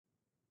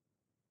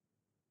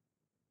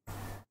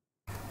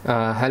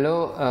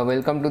Hello,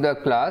 welcome to the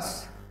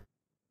class.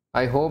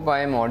 I hope I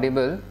am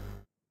audible.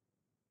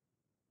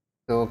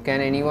 So,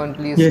 can anyone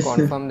please Yes, sir.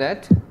 confirm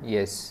that?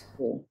 Yes,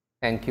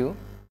 thank you.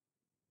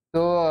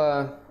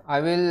 So, I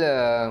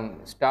will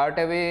start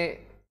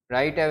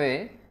right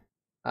away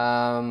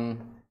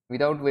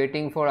without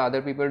waiting for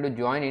other people to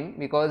join in,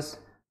 because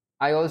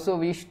I also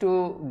wish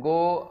to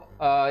go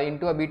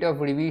into a bit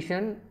of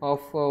revision of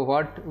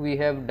what we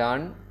have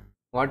done,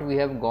 what we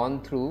have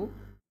gone through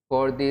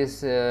for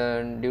this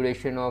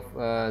duration of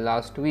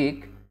last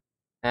week.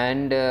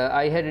 And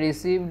I had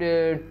received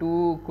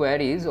two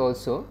queries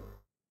also,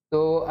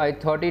 so I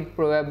thought it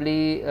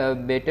probably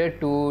better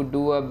to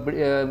do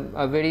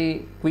a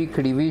very quick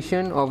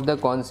revision of the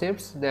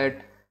concepts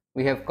that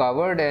we have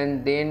covered,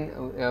 and then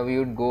we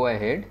would go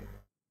ahead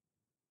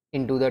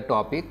into the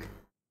topic.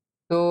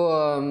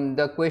 So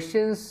the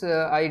questions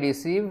I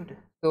received,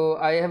 so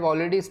I have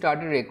already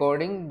started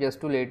recording just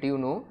to let you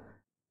know.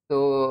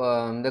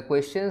 So the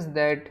questions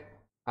that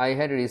I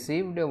had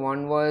received,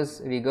 one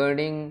was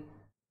regarding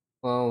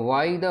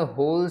why the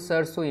holes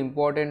are so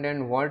important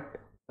and what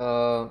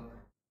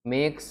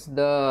makes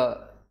the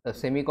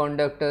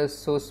semiconductors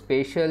so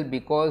special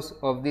because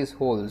of these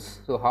holes.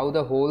 So how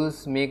the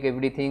holes make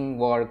everything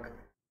work.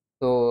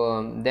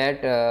 So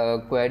that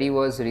query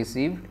was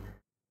received,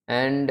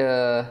 and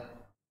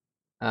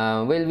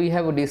well, we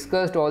have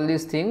discussed all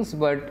these things,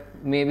 but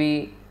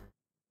maybe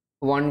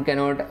one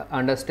cannot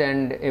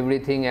understand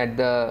everything at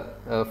the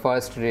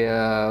first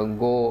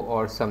go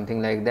or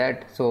something like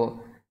that. So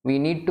we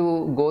need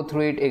to go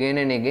through it again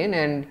and again,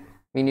 and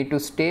we need to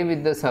stay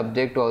with the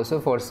subject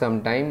also for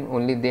some time.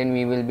 Only then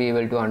we will be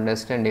able to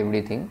understand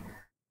everything.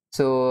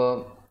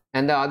 So,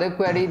 and the other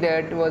query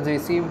that was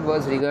received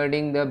was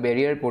regarding the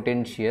barrier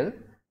potential.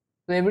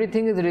 So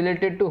everything is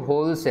related to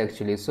holes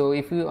actually. So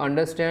if you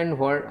understand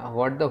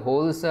what the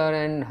holes are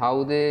and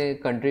how they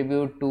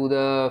contribute to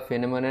the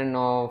phenomenon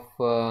of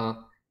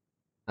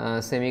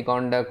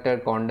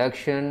semiconductor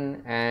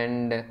conduction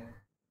and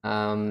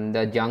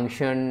the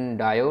junction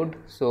diode,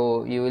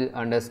 so you will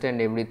understand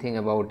everything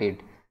about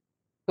it.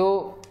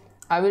 So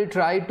I will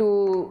try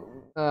to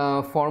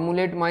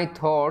formulate my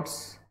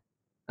thoughts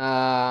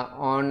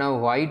on a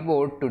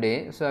whiteboard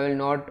today. So I will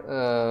not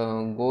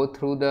go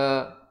through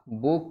the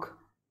book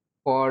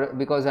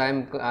because I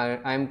am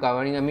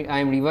covering, I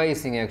am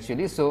revising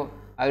actually. So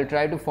I will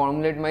try to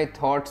formulate my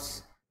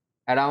thoughts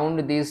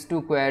around these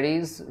two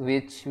queries,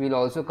 which will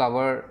also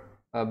cover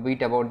a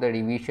bit about the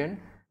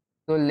revision.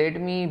 So let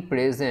me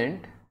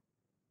present.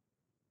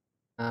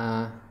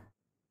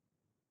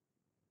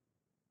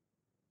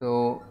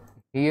 So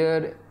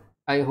here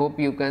I hope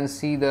you can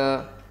see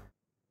the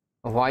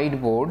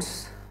whiteboard.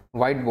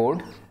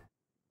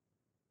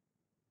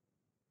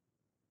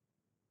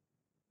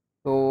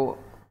 So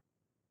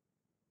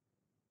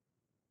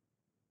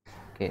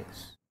okay,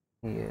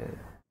 here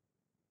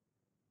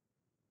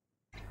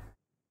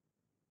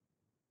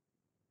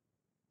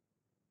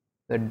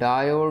the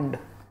diode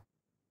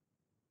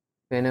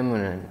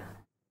phenomenon.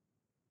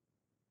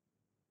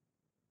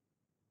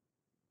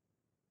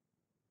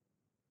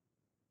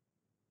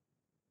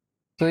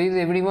 So is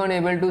everyone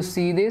able to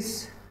see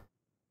this?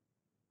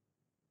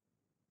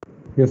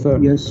 Yes, sir.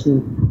 Yes,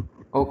 sir.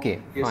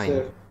 Okay,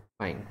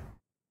 fine.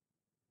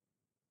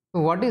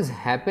 So what is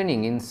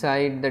happening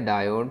inside the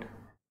diode?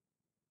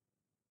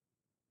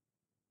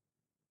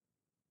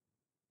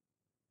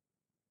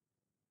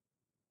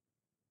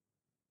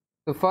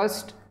 So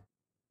first,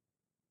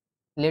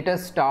 let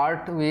us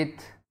start with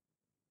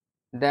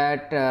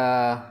that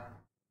the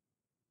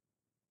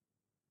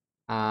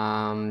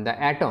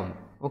atom.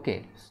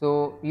 Okay,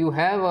 so you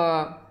have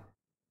a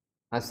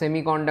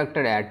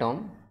semiconductor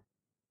atom,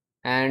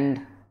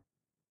 and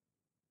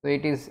so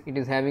it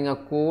is having a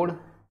core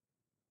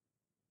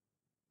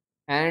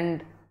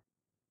and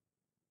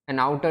an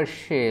outer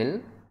shell,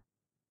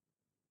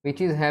 which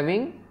is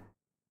having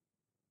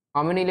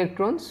how many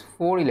electrons?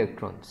 4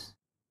 electrons,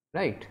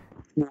 right?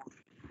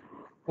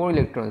 4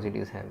 electrons it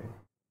is having.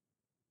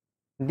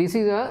 This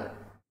is a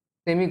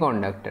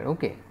semiconductor,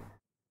 okay,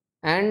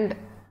 and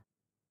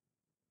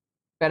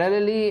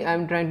parallelly I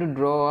am trying to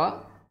draw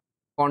a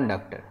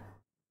conductor.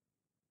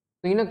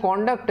 So in a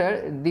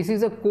conductor, this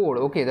is a core,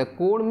 okay. The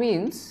core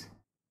means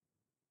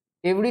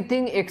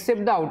everything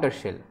except the outer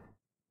shell.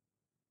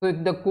 So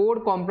the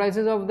core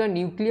comprises of the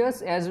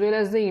nucleus as well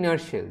as the inner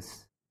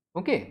shells,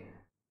 okay.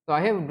 So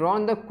I have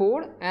drawn the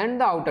core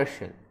and the outer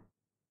shell,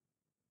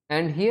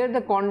 and here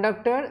the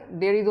conductor,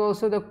 there is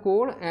also the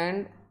core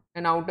and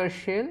an outer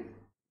shell.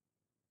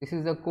 This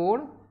is the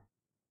core,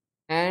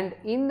 and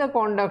in the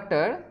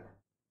conductor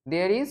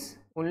there is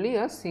only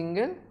a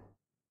single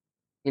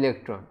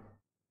electron.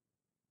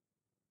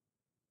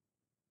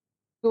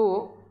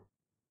 So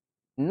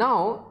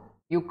now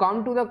you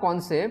come to the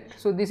concept.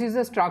 So this is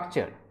the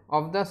structure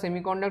of the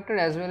semiconductor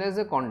as well as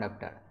the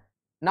conductor.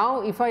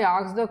 Now if I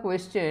ask the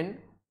question,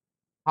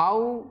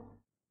 how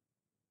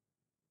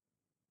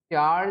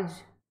charge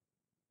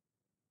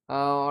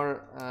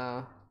or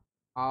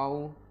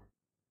how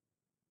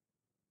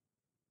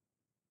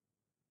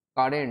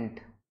current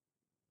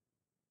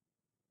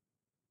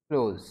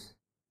flows.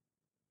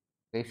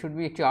 They should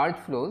be charge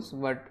flows,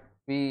 but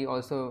we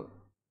also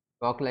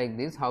talk like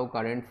this, how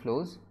current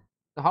flows.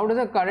 So how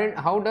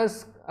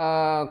does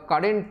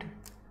current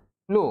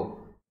flow?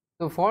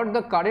 So for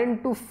the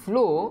current to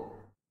flow,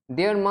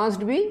 there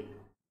must be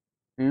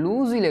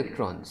loose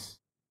electrons,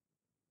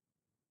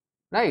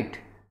 right?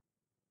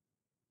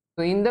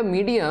 So in the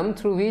medium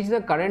through which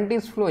the current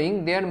is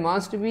flowing, there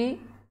must be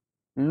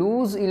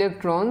loose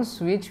electrons,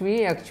 which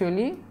we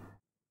actually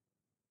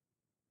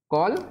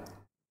call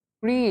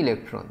free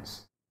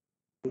electrons.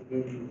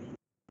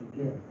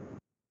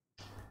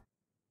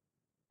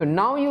 So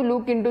now you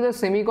look into the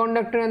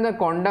semiconductor and the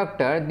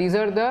conductor. These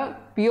are the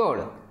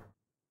pure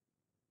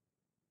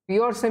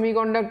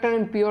semiconductor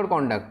and pure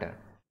conductor.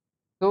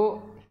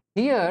 So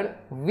here,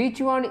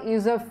 which one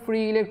is a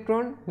free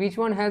electron? Which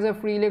one has a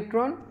free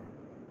electron?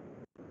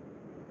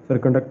 Sir,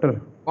 conductor.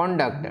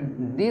 Conductor.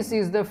 This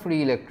is the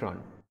free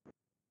electron.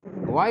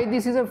 Why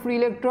this is a free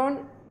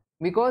electron?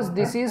 Because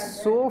this is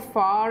so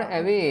far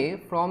away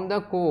from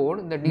the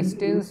core, the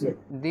distance,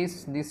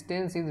 this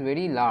distance is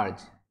very large.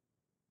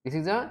 This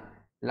is a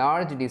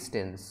large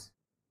distance.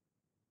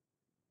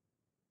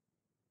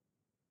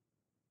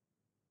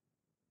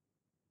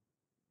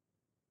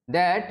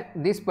 That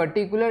this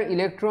particular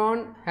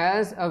electron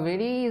has a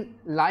very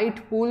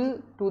light pull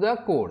to the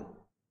core.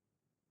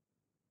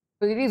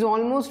 So it is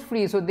almost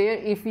free. So there,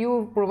 if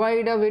you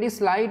provide a very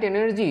slight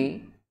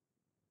energy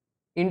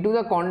into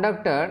the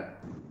conductor,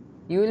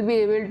 you will be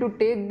able to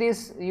take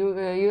this, you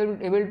will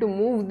be able to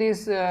move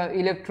this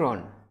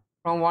electron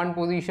from one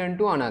position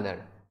to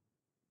another.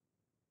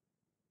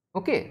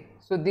 Okay,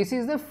 so this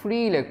is the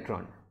free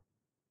electron.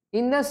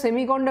 In the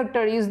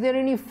semiconductor, is there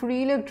any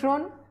free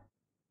electron?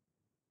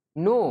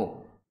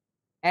 No,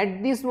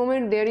 at this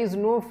moment there is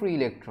no free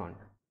electron.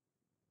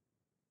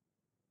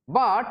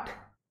 But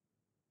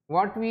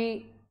what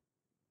we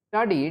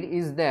studied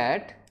is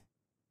that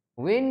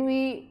when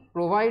we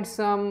provide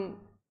some,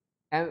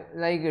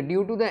 like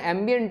due to the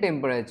ambient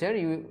temperature,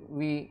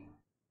 we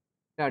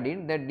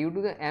studied that due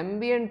to the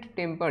ambient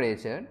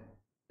temperature,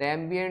 the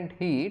ambient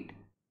heat,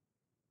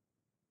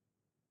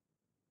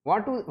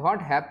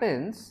 what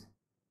happens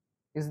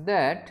is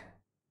that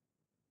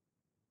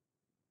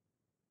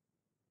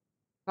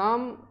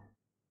some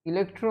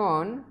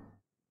electron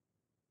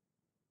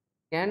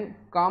can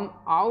come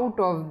out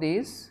of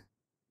this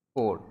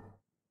core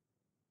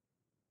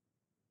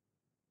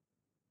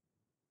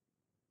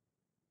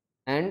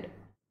and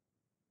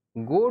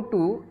go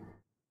to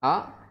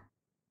a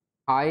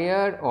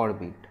higher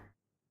orbit.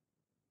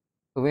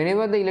 So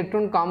whenever the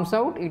electron comes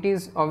out, it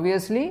is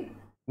obviously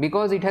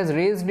because it has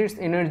raised its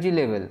energy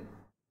level,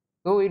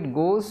 so it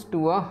goes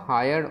to a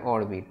higher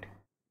orbit.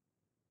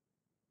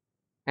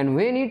 And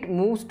when it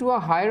moves to a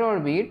higher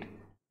orbit,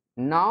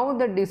 now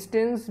the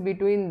distance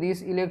between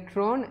this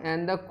electron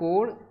and the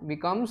core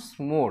becomes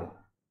more,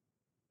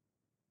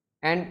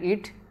 and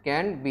it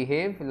can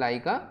behave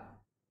like a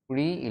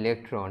free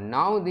electron.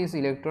 Now this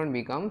electron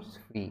becomes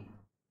free.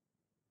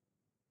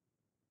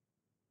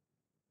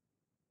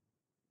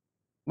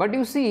 But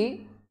you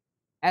see,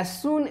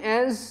 as soon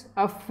as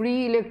a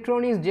free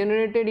electron is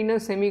generated in a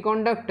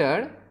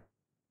semiconductor,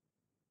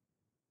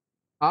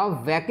 a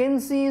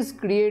vacancy is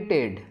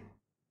created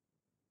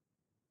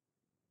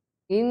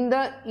in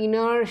the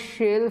inner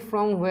shell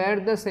from where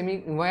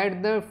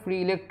the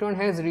free electron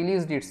has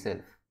released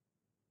itself.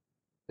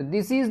 So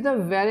this is the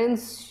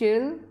valence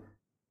shell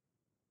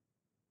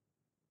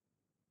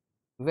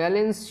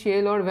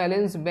or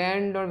valence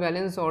band or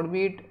valence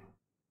orbit,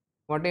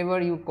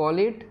 whatever you call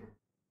it.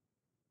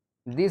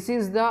 This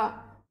is the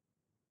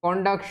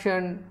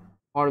conduction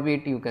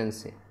orbit, you can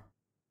say.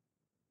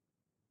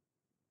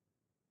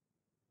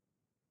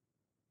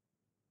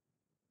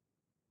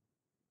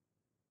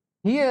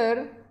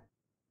 Here,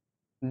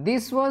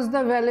 this was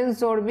the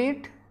valence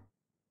orbit,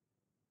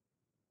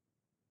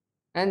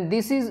 and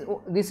this is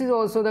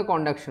also the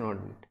conduction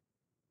orbit.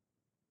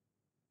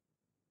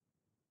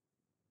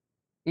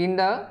 In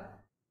the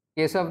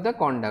case of the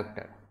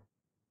conductor,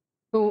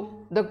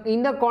 so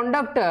in the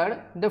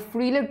conductor, the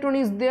free electron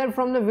is there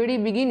from the very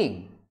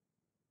beginning.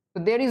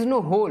 So there is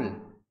no hole.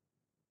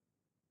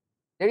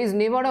 There is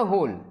never a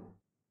hole.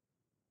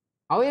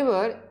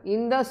 However,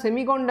 in the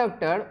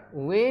semiconductor,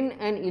 when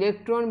an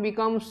electron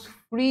becomes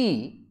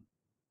free,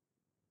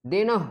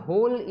 then a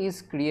hole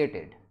is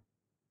created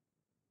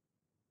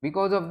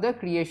because of the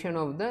creation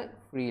of the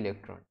free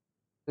electron.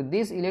 So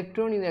this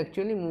electron is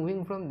actually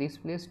moving from this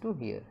place to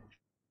here.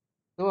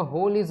 So a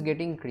hole is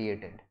getting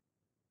created.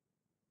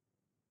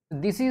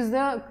 This is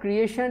the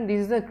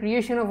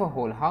creation of a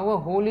hole. How a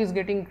hole is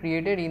getting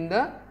created in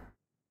the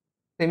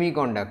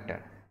semiconductor.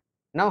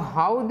 Now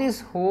how this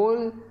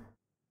hole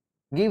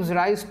gives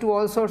rise to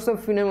all sorts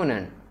of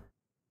phenomena.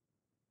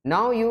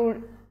 Now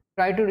you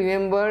try to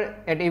remember,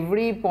 at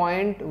every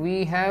point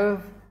we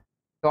have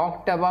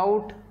talked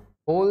about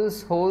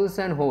holes, holes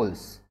and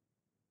holes.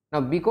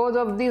 Now because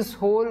of this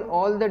hole,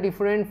 all the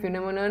different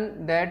phenomena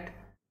that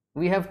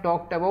we have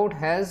talked about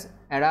has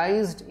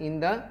arisen in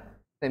the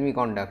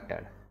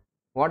semiconductor.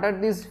 What are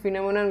these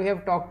phenomena we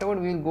have talked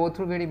about? We will go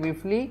through very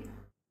briefly.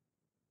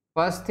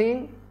 First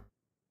thing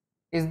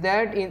is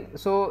that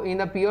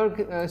in a pure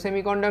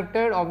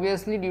semiconductor,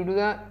 obviously due to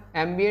the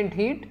ambient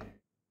heat,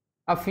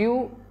 a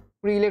few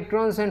free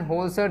electrons and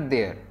holes are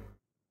there,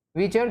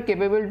 which are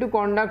capable to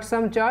conduct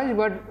some charge,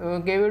 but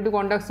capable to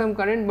conduct some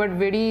current, but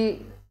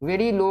very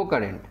low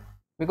current,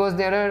 because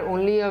there are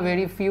only a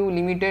very few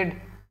limited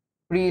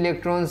free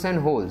electrons and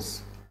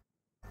holes.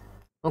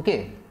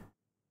 Okay,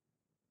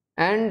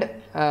 and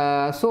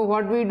so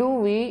what we do,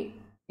 we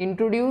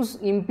introduce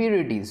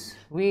impurities.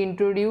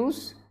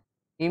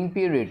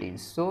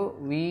 So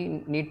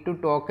we need to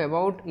talk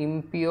about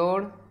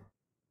impure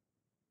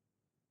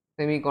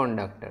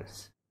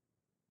semiconductors.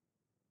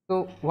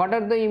 So what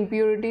are the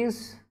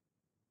impurities?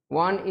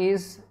 One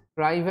is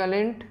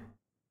trivalent,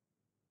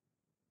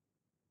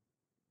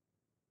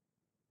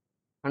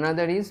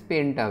 another is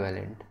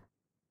pentavalent.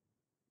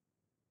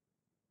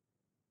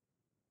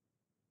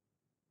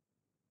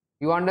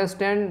 You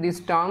understand these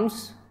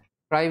terms,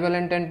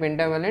 trivalent and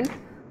pentavalent?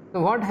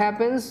 So what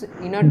happens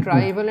in a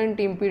trivalent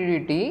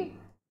impurity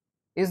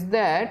is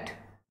that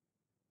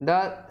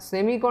the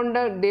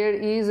semiconductor, there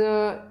is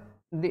a,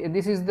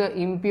 this is the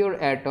impure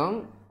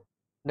atom,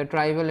 the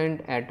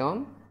trivalent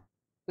atom.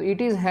 So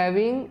it is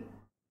having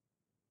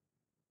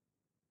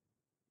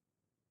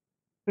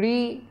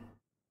free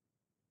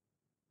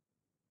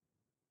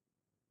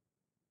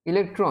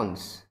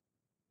electrons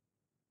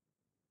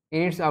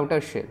in its outer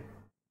shell,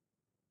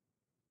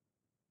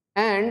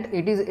 and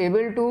it is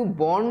able to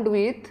bond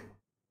with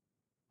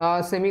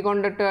a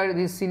semiconductor,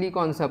 this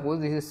silicon, suppose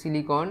this is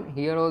silicon,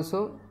 here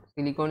also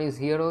silicon is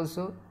here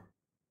also,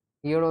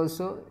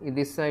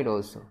 this side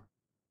also,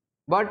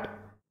 but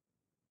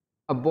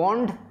a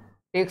bond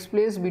takes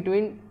place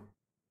between,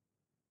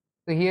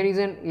 so here is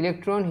an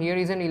electron, here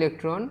is an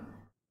electron,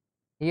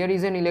 here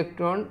is an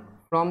electron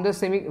from the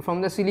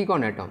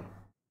silicon atom,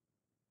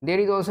 there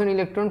is also an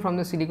electron from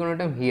the silicon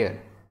atom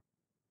here.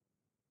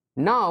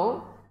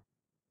 Now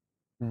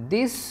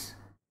this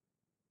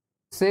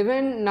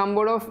 7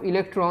 number of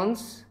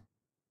electrons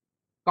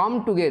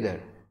come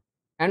together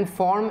and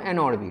form an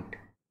orbit,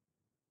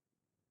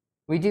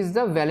 which is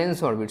the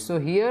valence orbit. So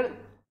here,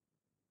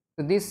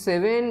 so these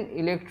 7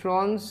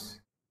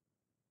 electrons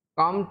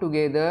come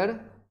together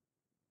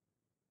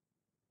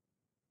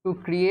to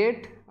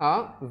create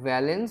a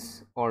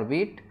valence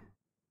orbit,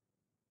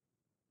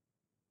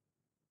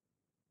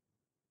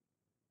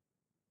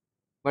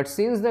 but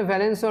since the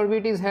valence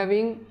orbit is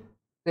having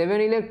 7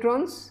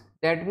 electrons,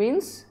 that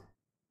means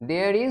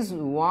there is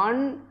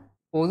one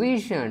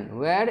position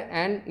where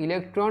an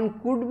electron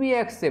could be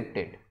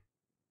accepted.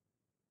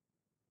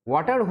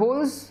 What are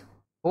holes?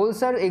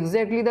 Holes are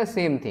exactly the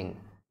same thing,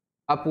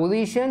 a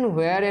position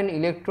where an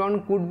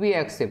electron could be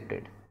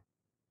accepted.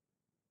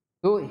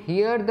 So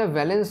here the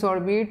valence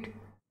orbit,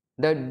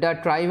 the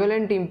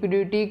trivalent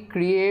impurity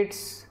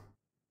creates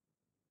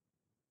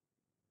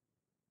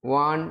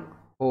one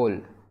hole.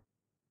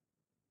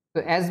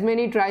 So as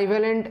many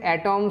trivalent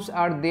atoms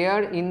are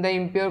there in the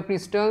impure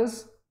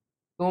crystals,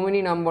 so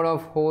many number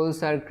of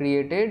holes are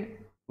created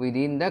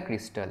within the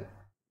crystal.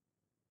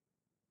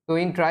 So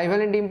in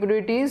trivalent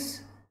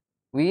impurities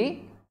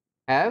we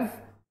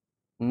have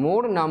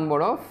more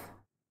number of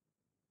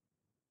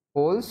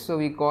holes, so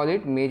we call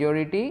it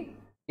majority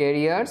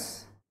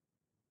carriers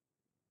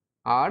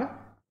are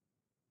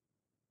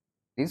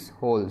these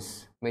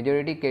holes.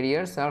 Majority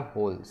carriers are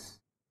holes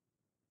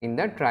in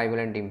the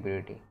trivalent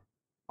impurity.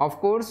 Of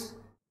course,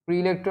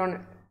 free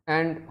electron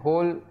and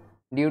hole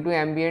due to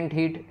ambient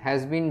heat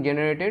has been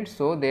generated,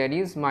 so there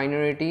is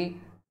minority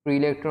free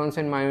electrons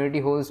and minority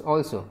holes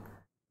also.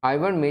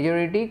 However,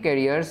 majority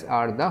carriers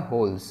are the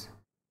holes,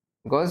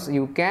 because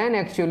you can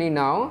actually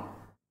now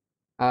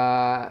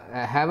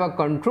have a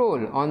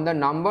control on the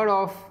number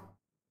of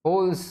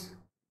holes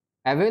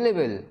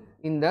available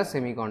in the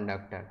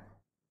semiconductor.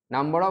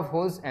 Number of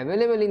holes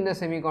available in the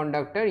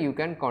semiconductor you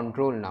can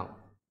control now.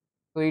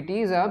 So it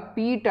is a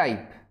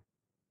p-type.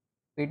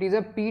 It is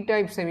a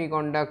p-type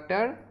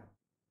semiconductor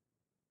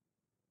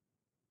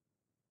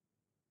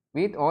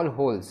with all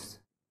holes,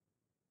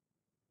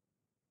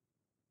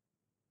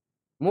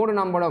 more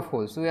number of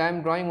holes. So I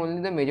am drawing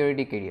only the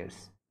majority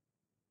carriers.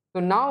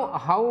 So now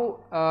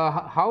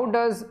how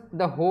does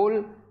the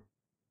hole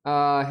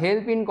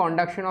help in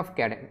conduction of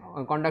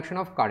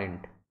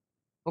current?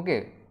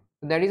 Okay,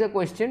 so that is a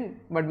question,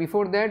 but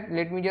before that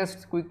let me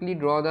just quickly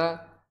draw the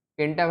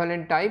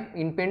pentavalent type.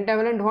 In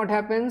pentavalent, what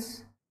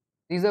happens?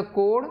 This is a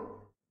core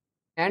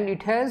and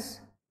it has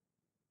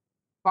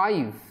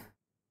 5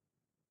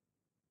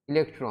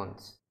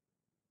 electrons.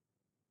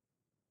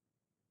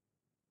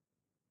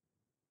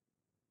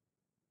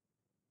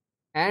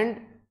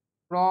 And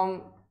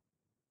from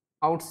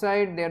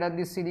outside there are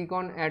the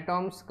silicon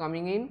atoms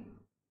coming in.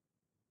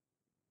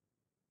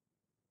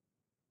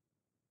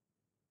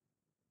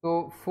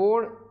 So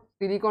 4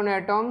 silicon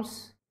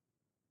atoms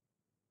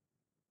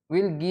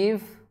will be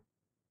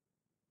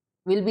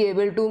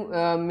able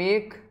to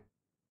make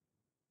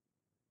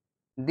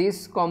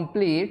this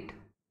complete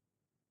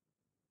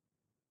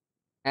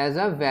as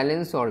a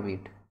valence orbit.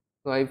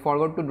 So I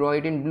forgot to draw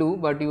it in blue,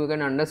 but you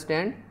can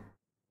understand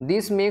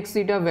this makes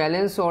it a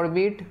valence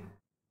orbit,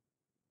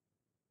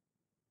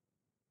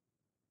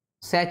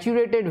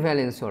 saturated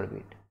valence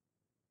orbit,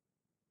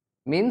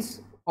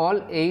 means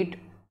all 8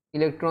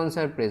 electrons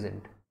are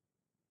present.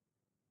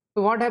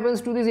 So what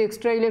happens to this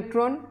extra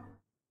electron?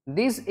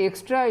 This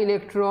extra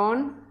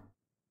electron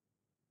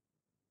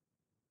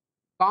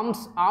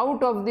comes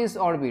out of this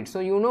orbit. So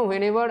you know,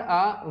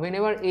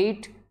 whenever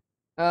 8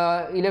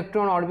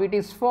 electron orbit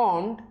is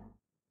formed,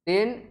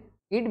 then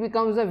it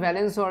becomes a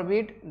valence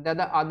orbit, that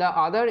the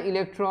other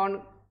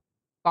electron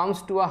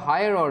comes to a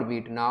higher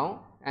orbit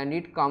now, and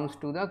it comes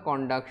to the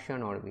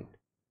conduction orbit,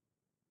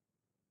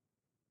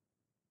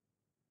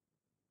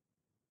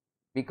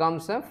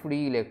 becomes a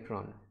free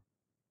electron.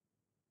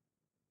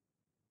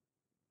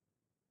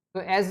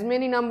 So as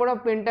many number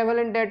of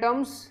pentavalent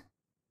atoms,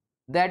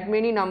 that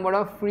many number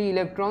of free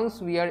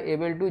electrons we are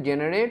able to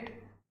generate.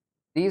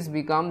 These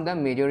become the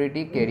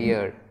majority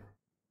carrier.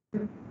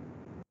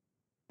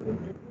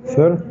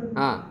 Sir?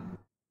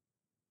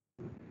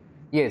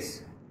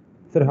 Yes.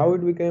 Sir, how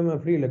it became a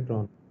free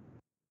electron?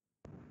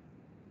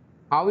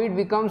 How it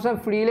becomes a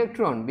free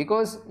electron?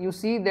 Because you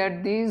see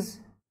that these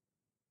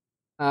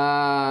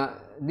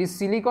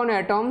silicon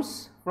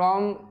atoms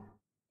from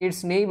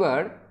its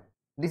neighbor,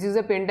 this is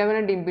a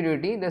pentavalent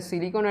impurity, the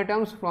silicon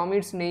atoms from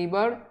its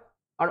neighbor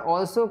are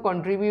also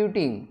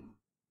contributing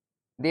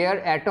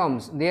their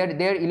atoms,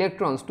 their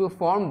electrons to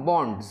form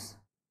bonds,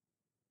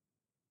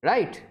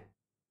 right?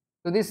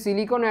 So these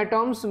silicon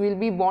atoms will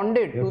be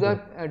bonded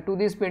to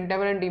this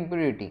pentavalent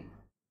impurity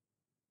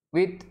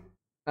with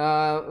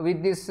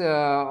this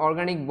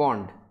organic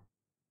bond,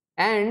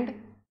 and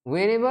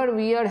whenever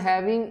we are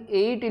having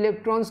 8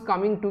 electrons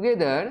coming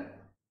together,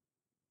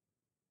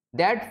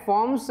 that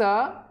forms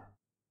a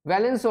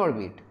valence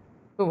orbit.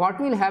 So what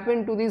will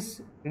happen to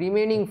this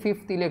remaining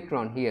 5th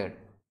electron here?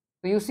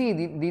 So you see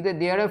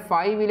there are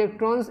 5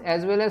 electrons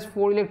as well as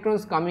 4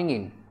 electrons coming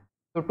in,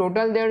 so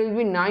total there will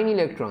be 9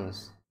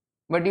 electrons.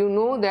 But you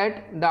know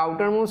that the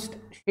outermost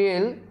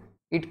shell,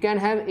 it can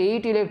have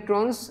 8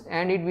 electrons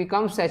and it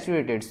becomes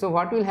saturated. So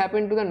what will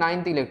happen to the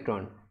 9th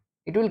electron?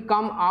 It will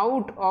come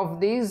out of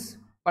this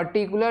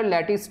particular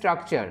lattice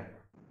structure,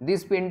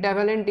 this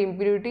pentavalent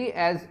impurity,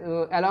 as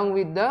along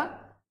with the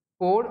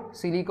 4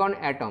 silicon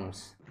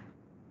atoms.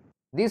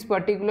 This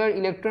particular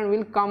electron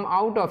will come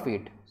out of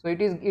it, so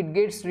it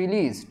gets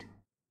released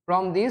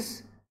from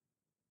this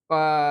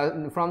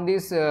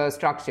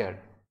structure.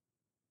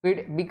 So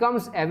it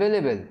becomes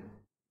available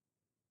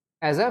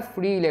as a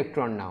free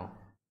electron now,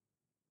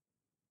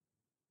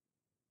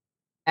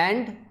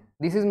 and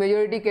this is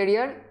majority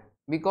carrier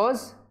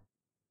because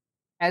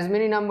as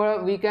many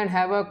number we can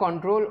have a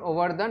control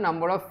over the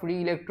number of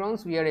free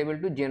electrons we are able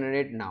to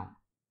generate now.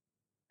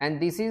 And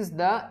this is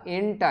the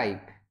N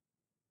type,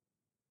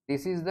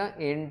 this is the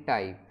N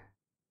type,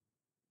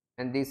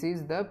 and this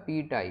is the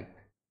P type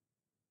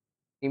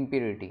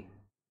impurity,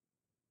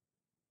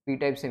 P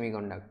type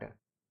semiconductor.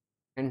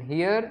 And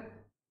here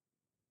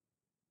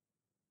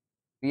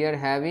we are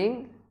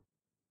having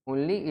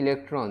only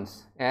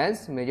electrons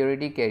as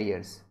majority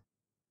carriers.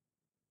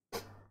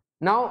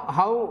 Now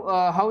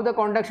how the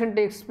conduction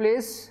takes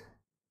place?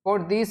 For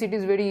this it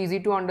is very easy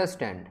to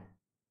understand.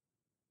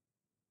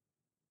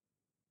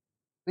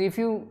 So if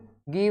you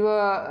give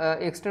a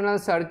external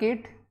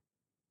circuit,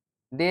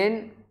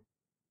 then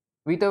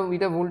with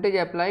a voltage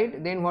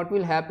applied, then what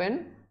will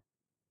happen?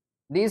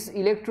 These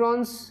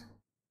electrons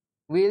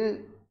will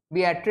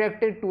be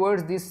attracted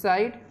towards this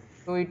side,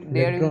 so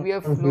there will be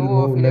a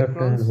flow of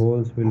electrons. Left and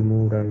holes will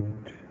move right.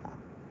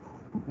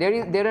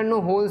 There are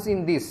no holes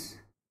in this.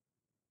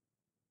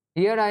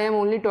 Here I am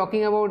only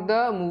talking about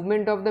the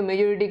movement of the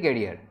majority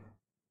carrier.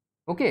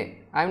 Okay,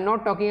 I am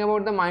not talking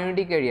about the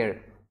minority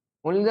carrier.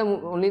 Only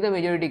the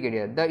majority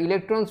carrier. The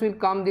electrons will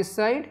come this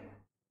side,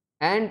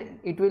 and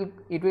it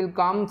will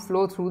come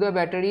flow through the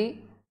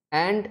battery,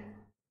 and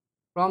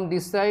from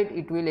this side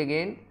it will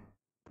again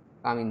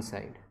come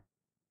inside,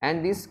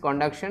 and this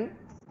conduction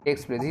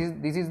takes place.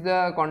 This is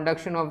the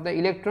conduction of the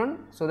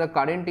electron, so the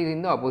current is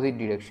in the opposite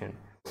direction.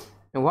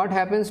 Now what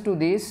happens to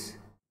this?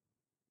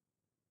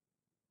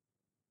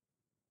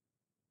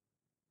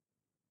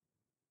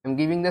 I am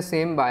giving the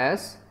same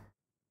bias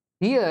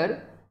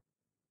here.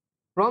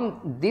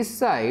 From this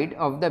side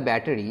of the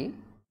battery,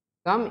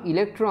 some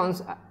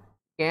electrons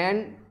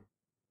can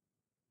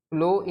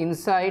flow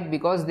inside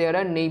because there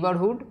are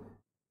neighborhood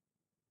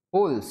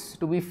holes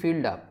to be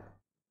filled up.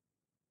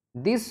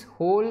 This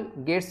hole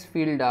gets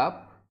filled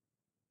up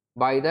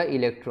by the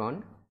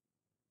electron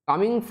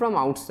coming from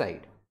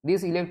outside.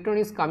 This electron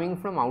is coming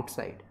from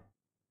outside.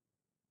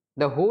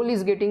 The hole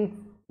is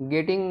getting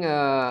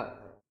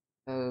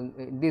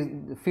this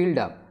filled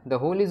up. The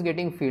hole is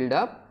getting filled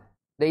up.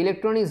 The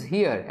electron is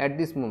here at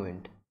this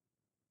moment.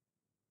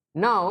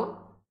 Now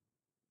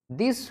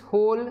this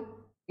hole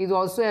is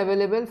also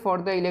available for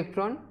the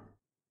electron,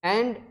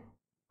 and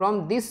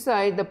from this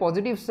side, the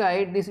positive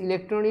side, this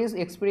electron is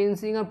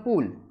experiencing a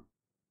pull.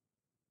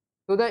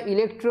 So the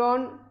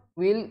electron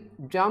will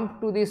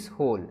jump to this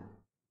hole,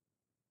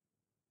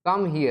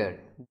 come here,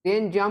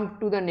 then jump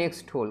to the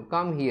next hole,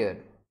 come here.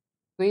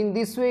 So in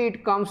this way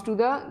it comes to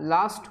the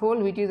last hole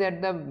which is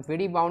at the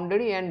very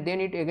boundary, and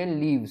then it again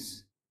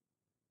leaves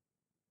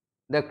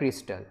the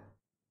crystal.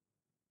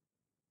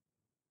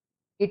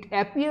 It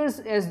appears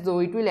as though,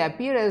 it will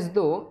appear as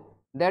though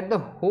that the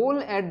hole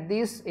at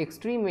this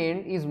extreme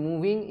end is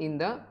moving in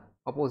the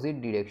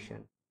opposite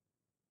direction.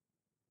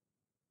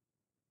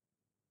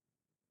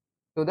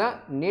 So the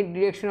net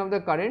direction of the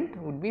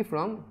current would be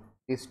from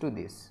this to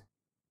this.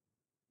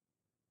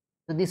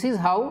 So this is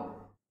how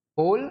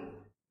hole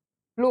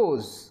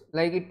flows,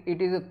 like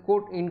it is a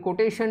quote in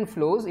quotation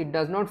flows. It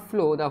does not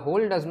flow, the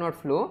hole does not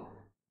flow,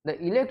 the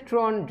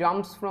electron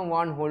jumps from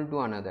one hole to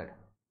another,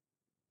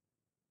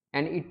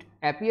 and it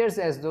appears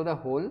as though the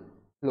hole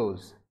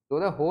flows, so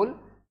the hole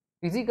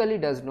physically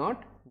does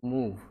not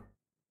move.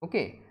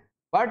 Okay,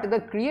 but the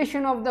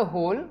creation of the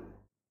hole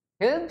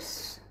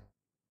helps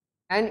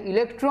an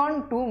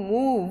electron to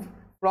move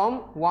from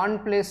one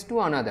place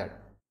to another.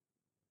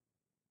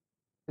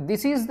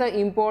 This is the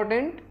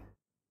important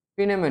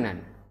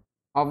phenomenon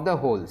of the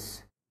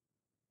holes.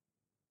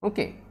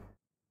 Okay,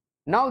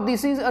 now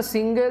this is a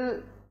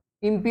single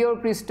impure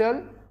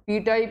crystal,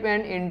 p type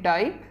and n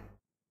type,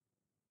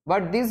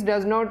 but this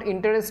does not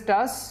interest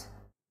us.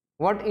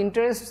 What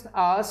interests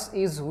us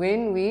is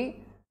when we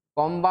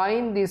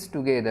combine this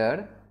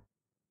together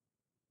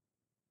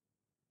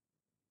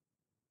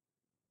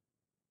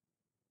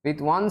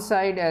with one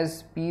side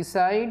as p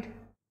side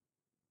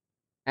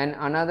and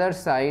another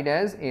side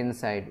as n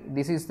side.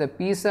 This is the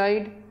p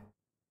side,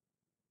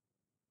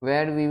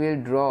 where we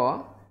will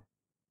draw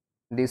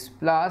this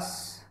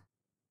plus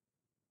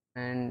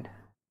and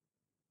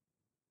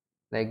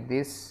like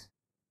this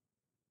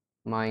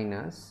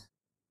minus.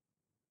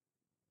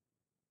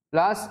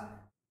 Plus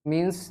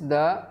means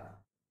the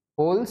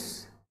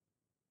holes,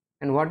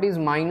 and what is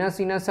minus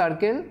in a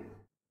circle?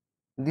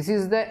 This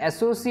is the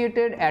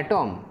associated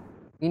atom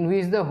in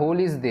which the hole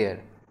is there.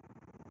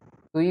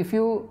 So if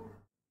you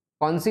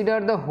consider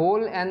the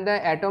hole and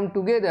the atom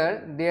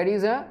together, there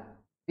is a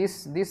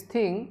this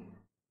thing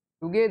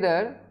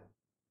together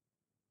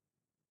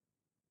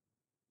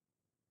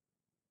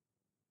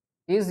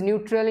is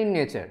neutral in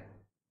nature.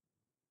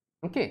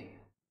 Okay,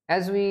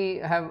 as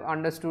we have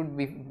understood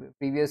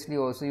previously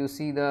also, you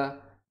see the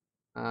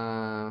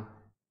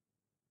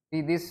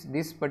see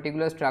this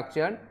particular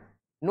structure,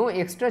 no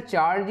extra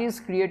charge is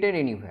created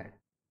anywhere.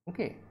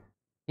 Okay,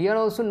 here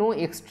also no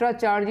extra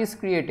charge is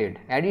created,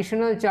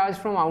 additional charge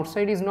from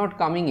outside is not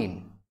coming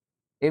in,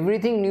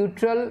 everything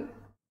neutral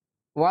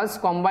was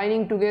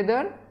combining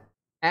together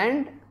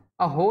and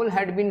a hole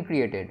had been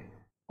created.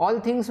 All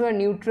things were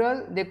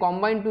neutral, they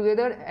combined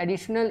together,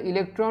 additional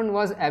electron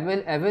was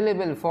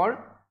available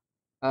for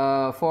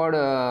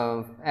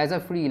as a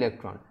free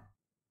electron.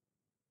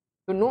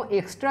 So no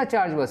extra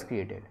charge was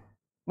created.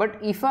 But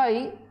if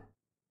I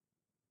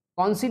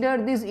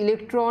consider this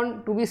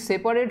electron to be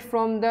separate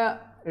from the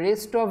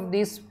rest of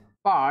this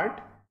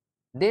part,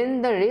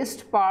 then the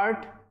rest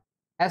part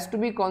has to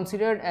be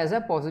considered as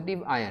a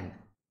positive ion.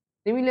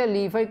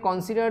 Similarly, if I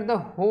consider the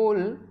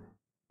hole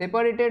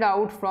separated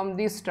out from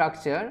this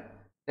structure,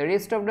 the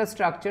rest of the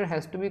structure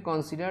has to be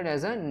considered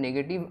as a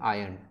negative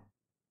ion.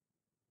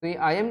 So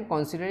I am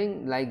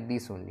considering like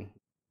this only,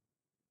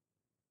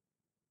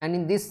 and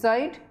in this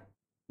side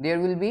there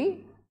will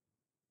be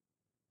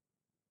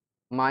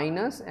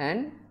minus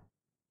and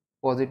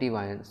positive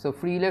ions. So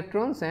free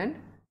electrons and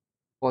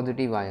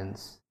positive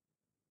ions.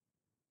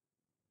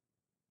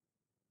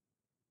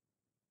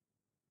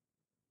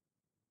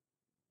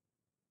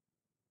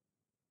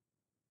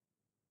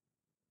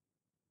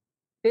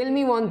 Tell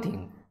me one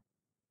thing,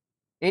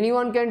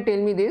 anyone can tell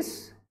me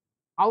this,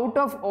 out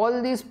of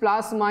all these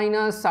plus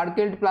minus,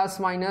 circled plus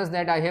minus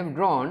that I have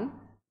drawn,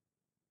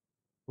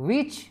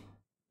 which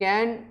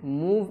can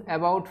move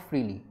about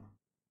freely?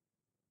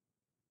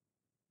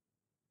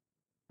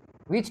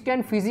 Which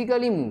can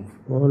physically move?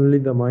 Only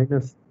the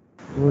minus.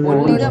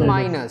 Only the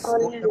minus.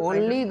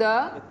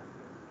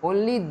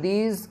 Only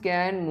these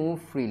can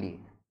move freely.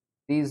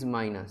 These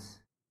minus,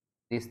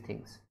 these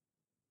things.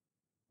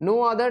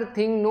 No other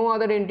thing, no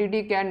other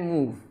entity can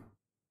move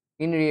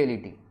in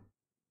reality.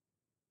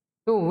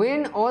 So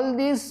when all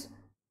these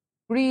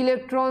free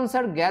electrons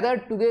are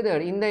gathered together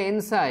in the n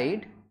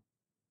side,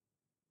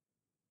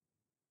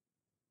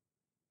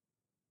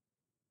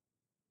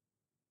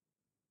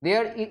 they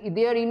are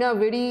in a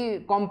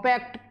very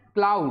compact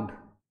cloud,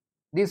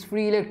 these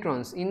free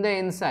electrons in the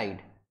n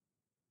side.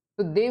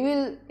 So they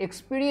will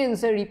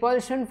experience a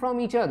repulsion from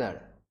each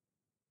other.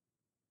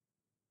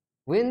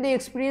 When they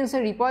experience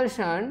a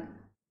repulsion,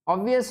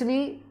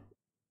 obviously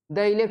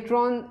the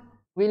electron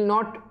will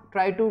not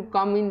try to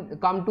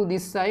come to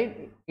this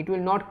side, it will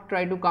not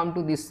try to come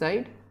to this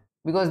side,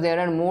 because there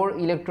are more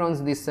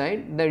electrons this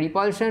side. The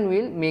repulsion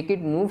will make it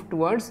move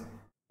towards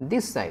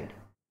this side.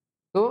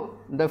 So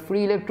the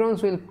free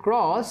electrons will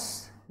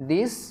cross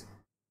this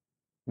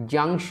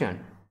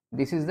junction.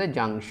 This is the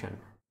junction.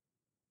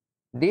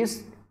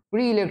 This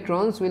free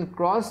electrons will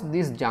cross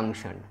this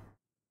junction.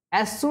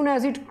 As soon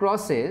as it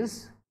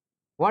crosses,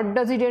 what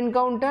does it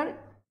encounter?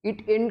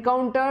 It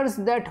encounters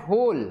that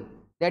hole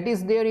that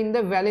is there in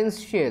the valence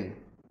shell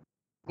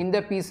in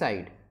the p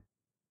side.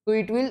 So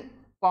it will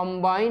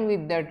combine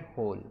with that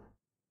hole.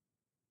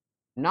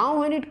 Now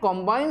when it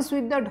combines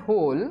with that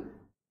hole,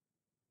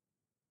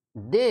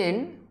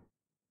 then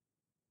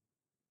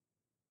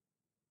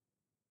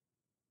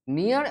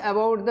near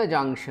about the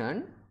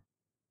junction,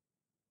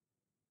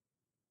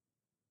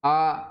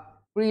 a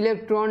free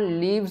electron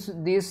leaves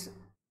this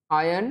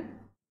ion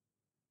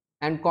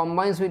and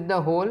combines with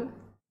the hole,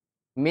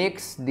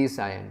 makes this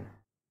ion.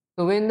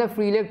 So when the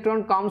free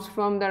electron comes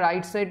from the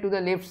right side to the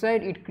left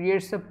side, it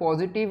creates a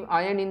positive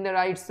ion in the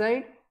right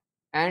side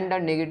and a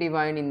negative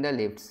ion in the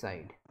left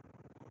side.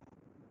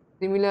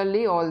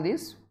 Similarly, all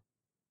these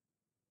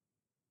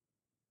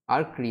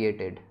are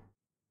created.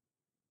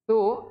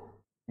 So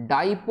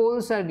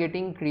dipoles are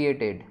getting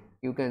created,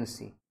 you can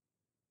see.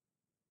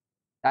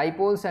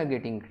 Dipoles are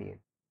getting created.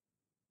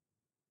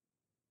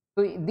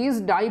 So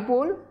this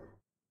dipole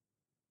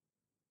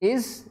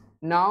is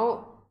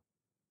now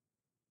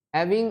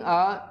having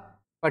a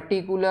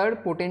particular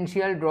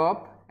potential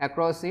drop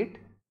across it.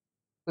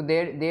 So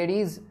there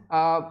is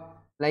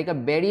like a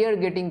barrier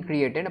getting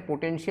created, a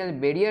potential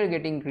barrier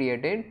getting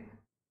created,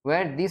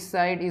 where this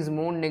side is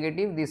more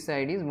negative, this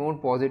side is more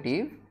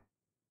positive.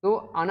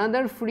 So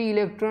another free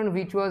electron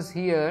which was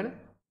here,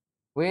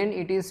 when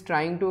it is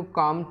trying to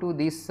come to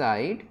this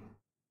side,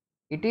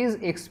 it is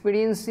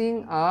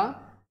experiencing a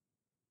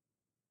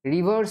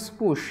reverse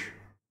push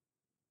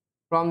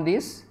from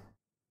this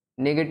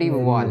negative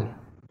wall.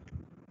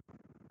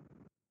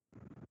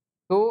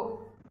 So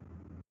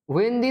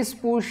when this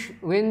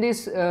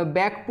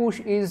back push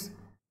is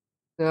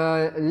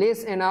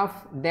less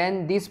enough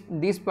than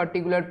this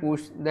particular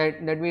push,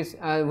 that means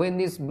when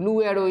this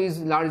blue arrow is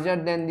larger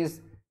than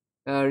this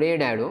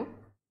red arrow,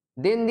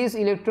 then this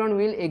electron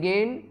will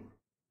again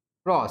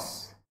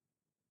cross.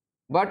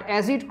 But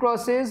as it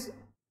crosses,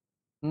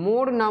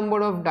 more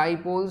number of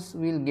dipoles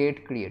will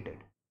get created.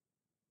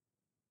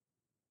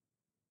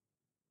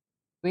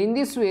 So in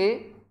this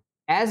way,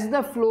 as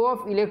the flow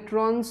of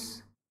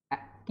electrons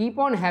keep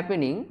on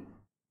happening,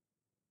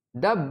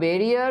 the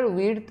barrier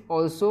width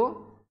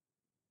also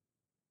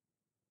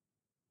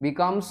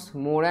becomes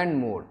more and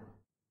more.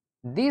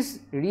 This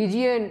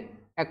region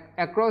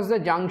across the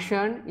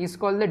junction is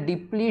called the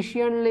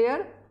depletion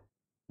layer,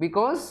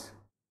 because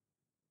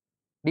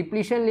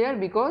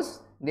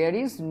there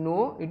is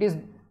no, it is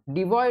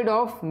devoid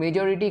of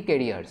majority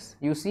carriers.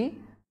 You see,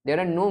 there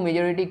are no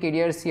majority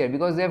carriers here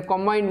because they have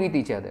combined with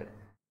each other.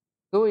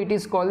 So it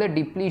is called the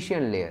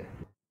depletion layer,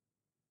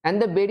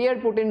 and the barrier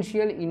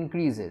potential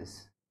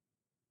increases.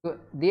 So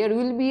there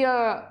will be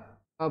a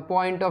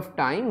point of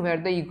time where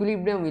the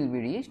equilibrium will be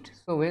reached.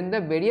 So when the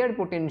barrier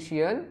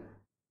potential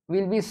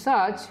will be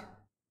such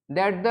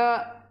that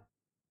the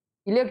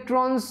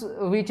electrons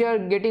which are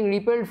getting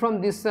repelled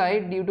from this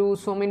side due to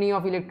so many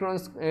of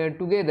electrons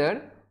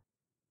together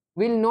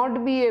will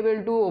not be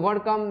able to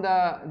overcome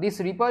this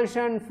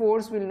repulsion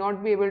force, will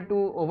not be able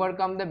to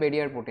overcome the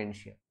barrier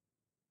potential.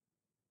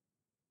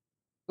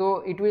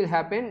 So it will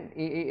happen,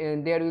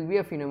 there will be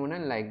a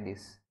phenomenon like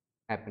this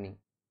happening.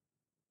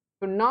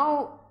 So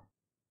now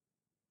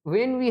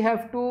when we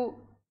have to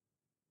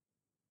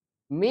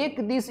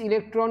make this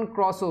electron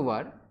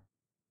crossover,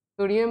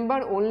 so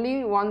remember,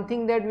 only one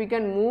thing that we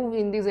can move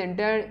in this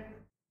entire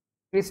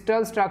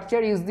crystal structure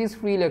is these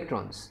free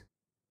electrons.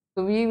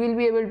 So we will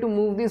be able to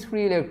move these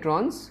free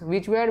electrons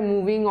which were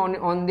moving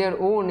on their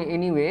own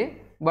anyway,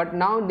 but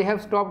now they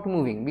have stopped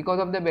moving because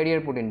of the barrier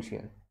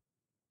potential.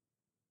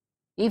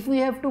 If we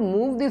have to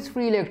move this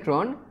free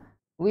electron,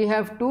 we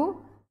have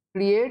to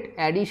create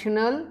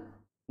additional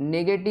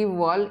negative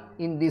wall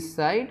in this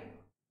side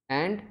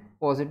and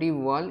positive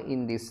wall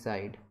in this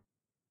side.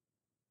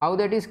 How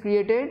that is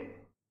created?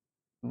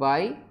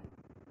 By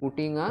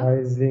putting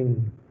a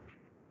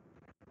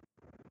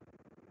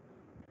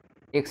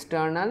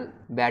external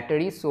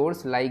battery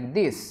source like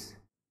this.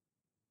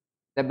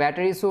 The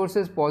battery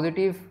source's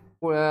positive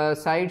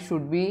side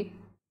should be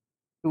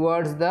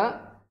towards the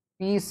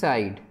p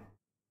side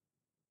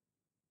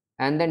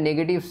and the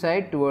negative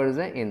side towards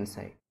the n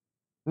side.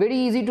 Very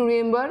easy to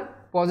remember,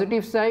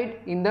 positive side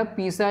in the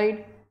p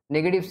side,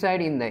 negative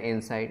side in the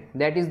n side.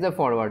 That is the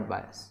forward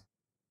bias.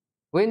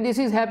 When this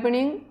is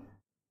happening,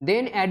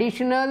 then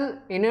additional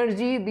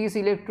energy these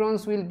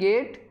electrons will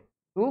get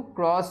to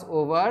cross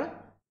over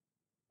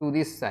to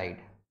this side.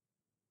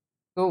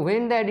 So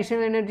when the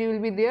additional energy will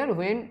be there,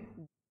 when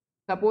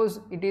suppose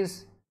it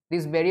is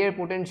this barrier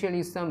potential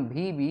is some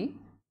VB,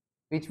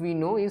 which we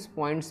know is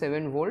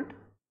 0.7 volt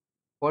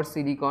for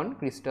silicon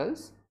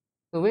crystals.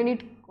 So when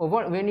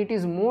it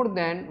is more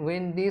than,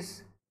 when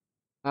this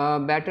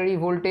battery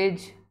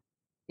voltage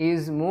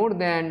is more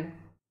than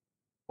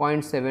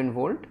 0.7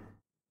 volt,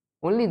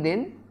 only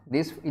then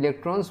these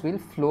electrons will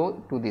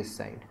flow to this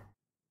side.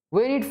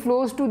 When it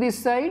flows to this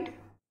side,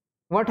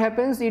 what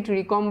happens? It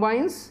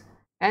recombines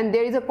and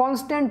there is a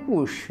constant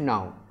push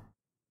now.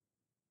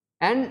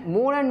 and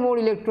more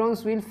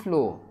electrons will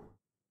flow,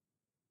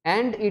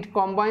 and it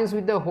combines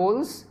with the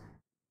holes.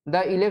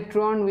 The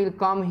electron will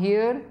come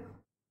here,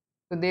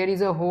 so there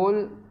is a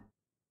hole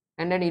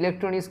and an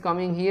electron is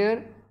coming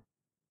here.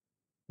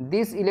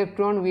 This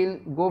electron will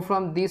go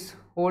from this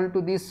hole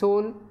to this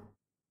hole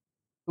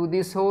to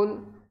this hole,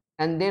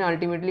 and then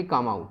ultimately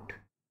come out,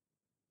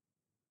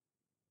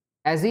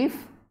 as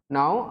if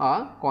now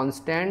a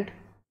constant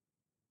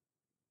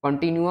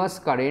continuous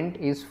current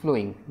is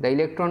flowing. The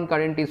electron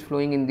current is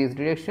flowing in this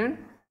direction,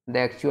 the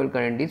actual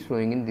current is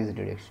flowing in this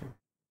direction.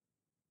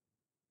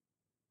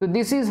 So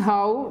this is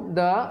how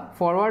the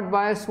forward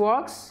bias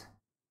works.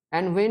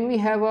 And when we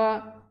have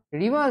a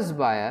reverse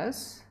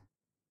bias,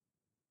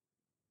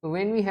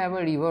 then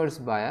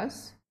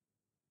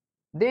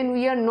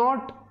we are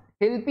not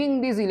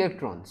helping these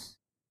electrons.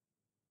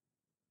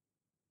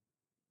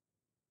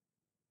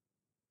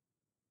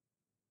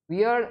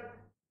 We are,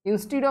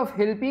 instead of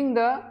helping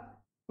the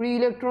free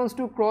electrons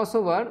to cross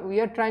over, we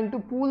are trying to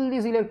pull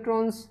these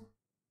electrons.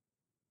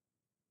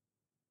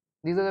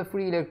 These are the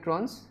free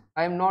electrons.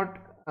 I am not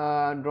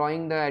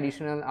drawing the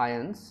additional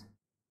ions.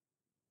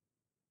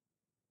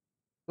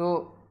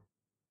 So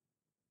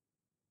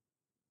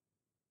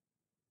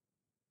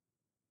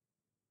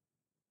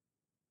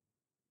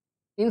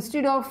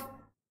instead of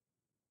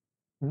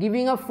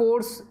giving a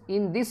force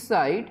in this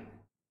side,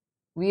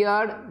 we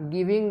are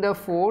giving the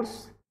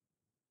force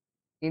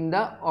in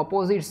the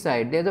opposite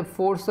side. There is a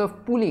force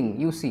of pulling,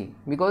 you see,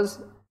 because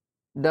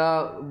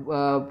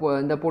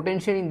the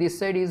potential in this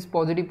side is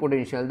positive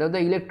potential. The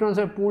electrons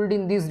are pulled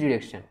in this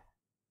direction.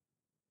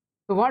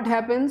 So what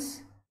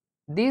happens?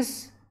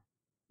 This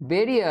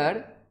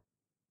barrier,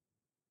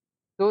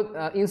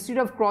 so instead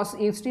of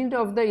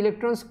the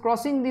electrons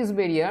crossing this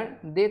barrier,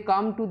 they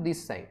come to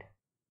this side,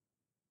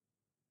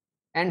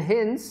 and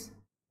hence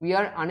we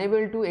are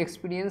unable to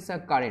experience a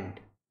current,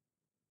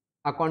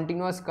 a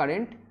continuous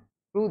current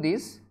through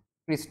this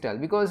crystal,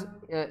 because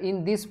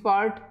in this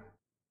part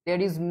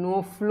there is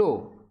no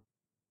flow.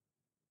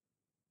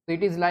 So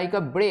it is like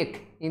a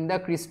break in the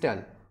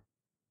crystal,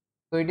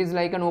 so it is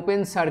like an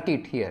open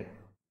circuit here.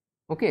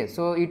 Okay,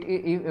 so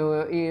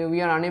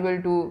we are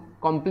unable to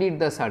complete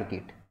the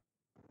circuit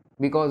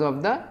because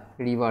of the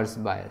reverse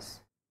bias.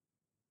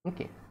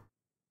 Okay,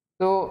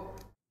 so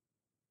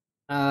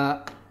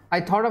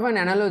I thought of an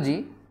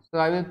analogy, so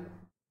I will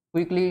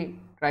quickly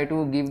try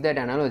to give that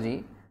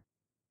analogy.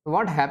 So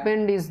what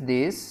happened is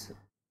this: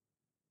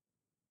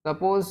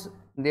 suppose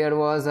there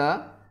was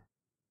a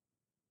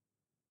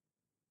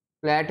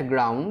flat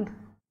ground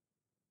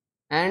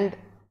and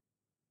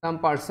some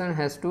person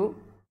has to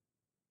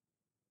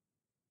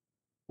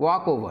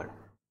walk over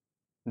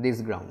this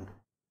ground.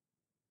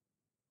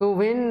 So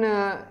when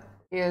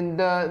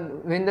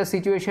the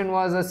situation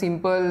was a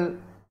simple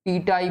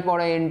p-type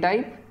or a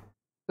n-type,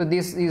 so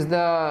this is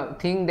the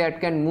thing that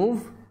can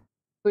move,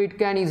 so it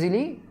can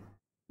easily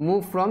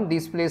move from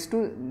this place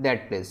to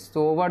that place.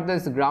 So over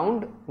this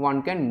ground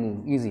one can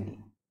move easily.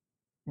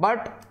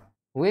 But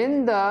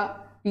when the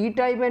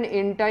p-type and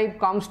n-type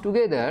comes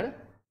together,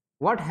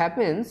 what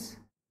happens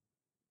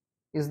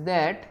is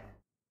that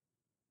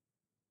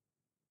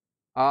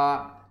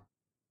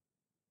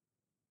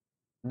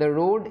the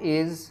road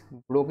is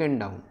broken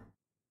down.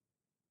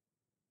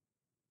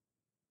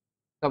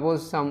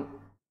 Suppose some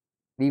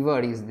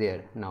river is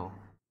there now.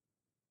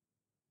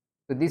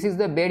 So this is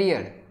the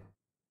barrier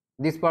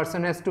this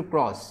person has to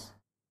cross.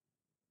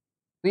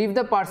 So if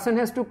the person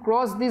has to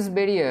cross this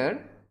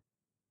barrier,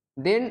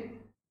 then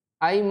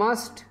I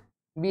must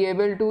be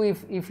able to,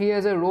 if he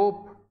has a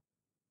rope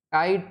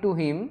tied to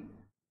him,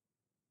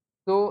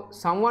 so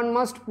someone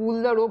must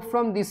pull the rope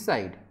from this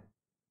side.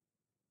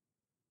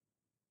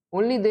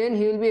 Only then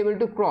he will be able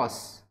to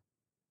cross.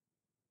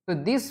 So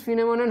this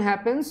phenomenon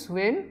happens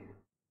when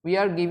we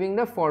are giving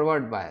the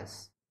forward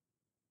bias.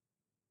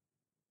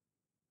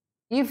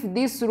 If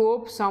this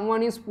rope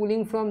someone is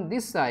pulling from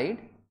this side,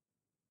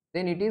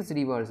 then it is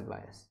reverse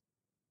bias.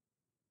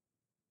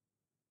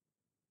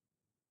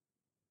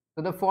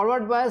 So the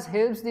forward bias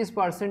helps this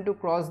person to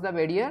cross the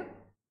barrier,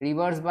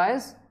 reverse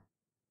bias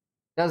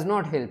does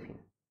not help him,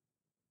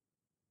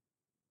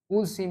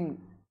 pulls him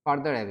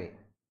further away.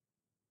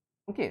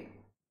 Okay,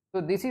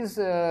 so this is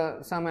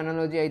some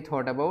analogy I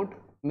thought about,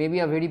 maybe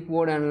a very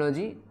poor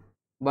analogy,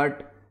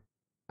 but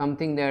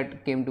something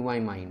that came to my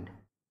mind.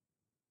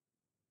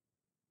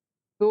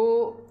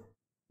 So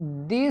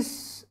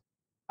this,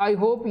 I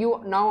hope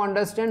you now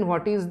understand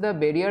what is the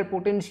barrier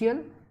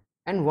potential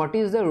and what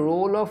is the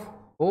role of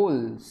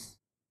holes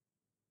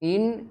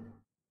in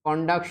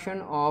conduction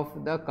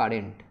of the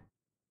current.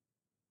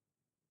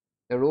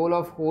 The role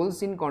of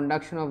holes in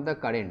conduction of the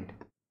current.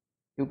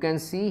 You can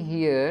see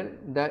here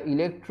the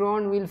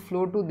electron will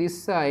flow to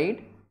this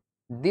side.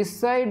 This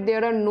side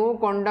there are no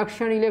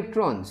conduction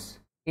electrons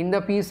in the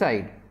p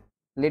side.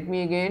 Let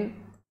me again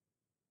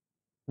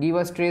give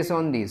a stress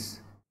on this.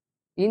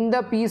 In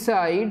the p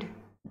side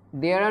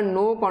there are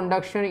no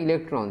conduction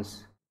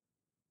electrons.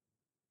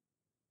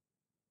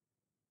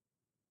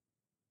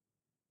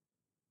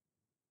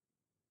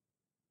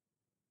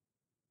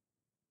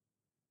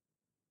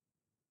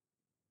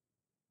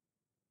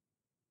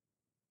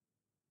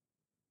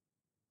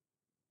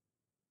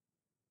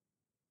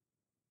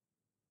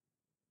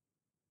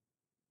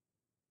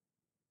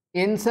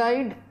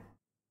 inside,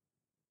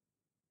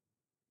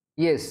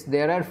 yes,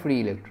 there are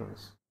free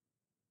electrons.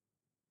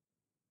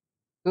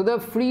 So the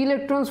free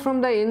electrons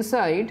from the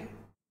inside,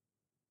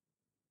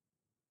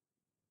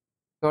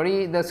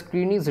 sorry, the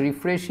screen is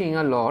refreshing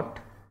a lot.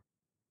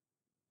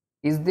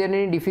 Is there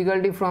any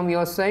difficulty from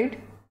your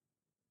side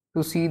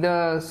to see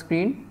the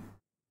screen?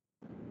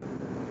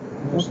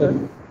 No, sir.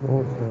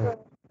 No, sir.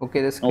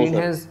 Okay, the screen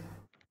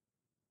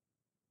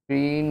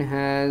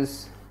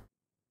has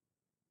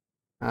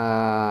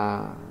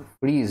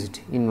freezed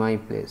in my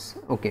place.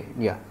 Okay,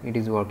 yeah, it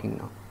is working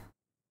now.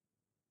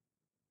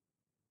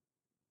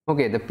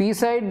 Okay, the p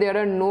side there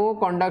are no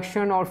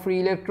conduction or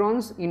free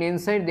electrons. In n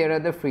side there are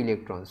the free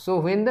electrons. So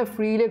when the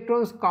free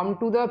electrons come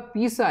to the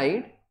p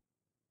side,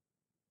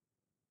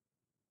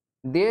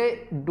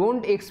 they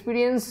don't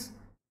experience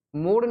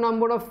more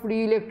number of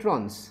free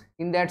electrons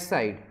in that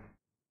side.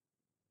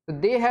 So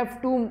they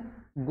have to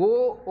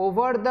go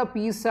over the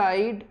p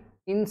side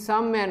in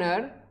some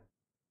manner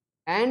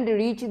and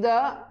reach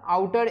the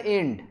outer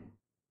end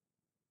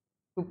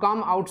to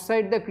come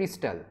outside the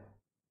crystal.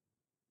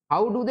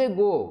 How do they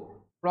go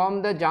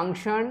from the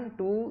junction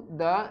to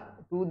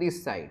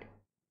this side?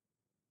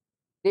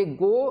 They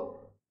go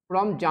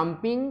from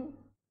jumping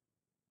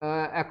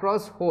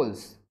across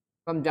holes,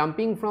 from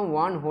jumping from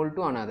one hole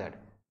to another,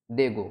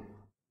 they go.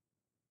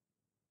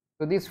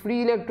 So these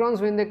free electrons,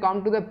 when they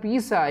come to the p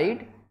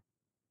side,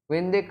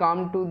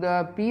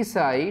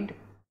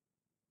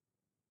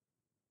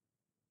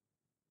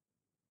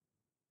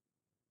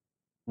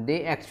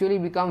 they actually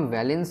become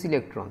valence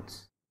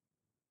electrons,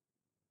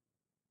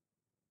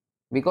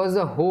 because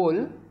the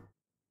hole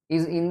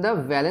is in the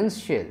valence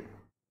shell.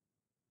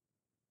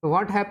 So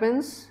what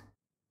happens?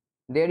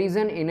 There is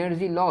an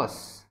energy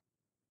loss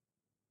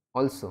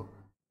also.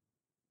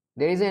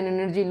 There is an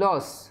energy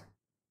loss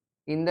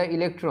in the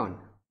electron.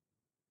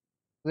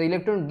 The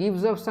electron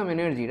gives off some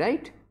energy,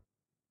 right?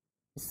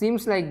 It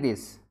seems like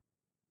this.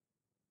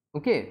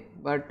 Okay,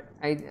 but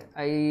I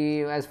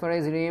as far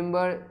as I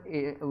remember,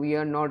 we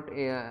are not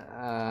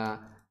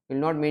will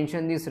not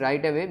mention this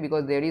right away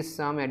because there is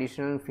some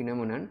additional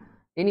phenomenon.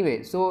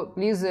 Anyway, so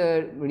please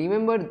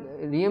remember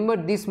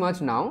this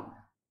much now.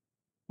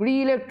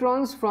 Free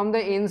electrons from the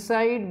n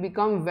side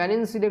become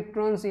valence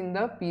electrons in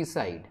the p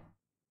side,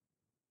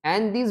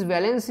 and these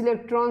valence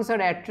electrons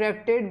are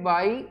attracted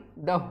by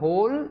the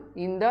hole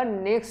in the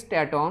next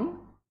atom.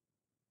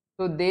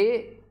 So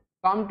they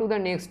come to the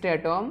next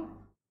atom,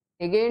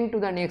 again to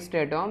the next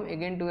atom,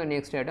 again to the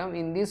next atom.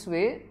 In this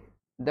way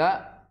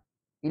the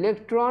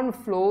electron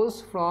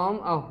flows from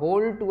a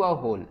hole to a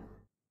hole.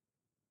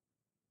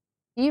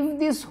 If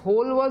this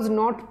hole was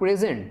not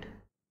present,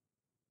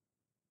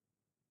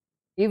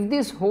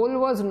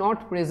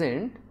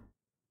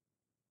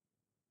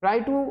 try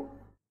to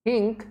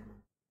think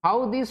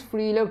how this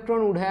free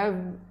electron would have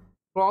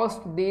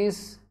crossed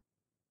this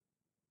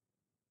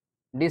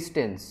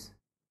distance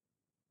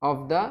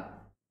of the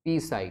p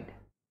side.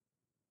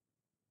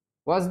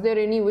 Was there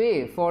any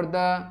way for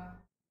the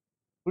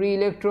free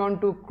electron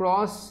to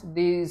cross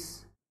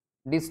this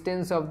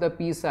distance of the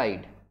p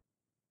side?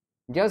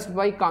 Just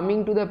by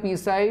coming to the p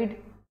side,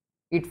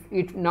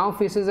 it now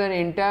faces an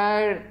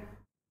entire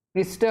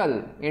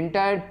crystal,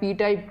 entire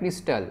p-type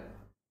crystal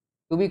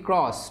to be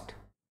crossed,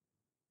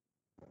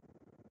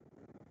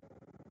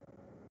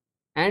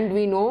 and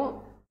we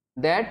know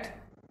that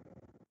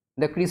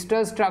the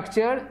crystal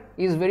structure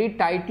is very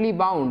tightly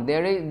bound.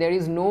 There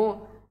is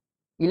no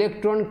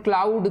electron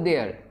cloud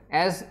there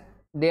as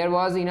there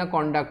was in a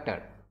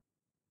conductor.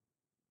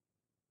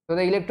 So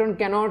the electron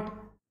cannot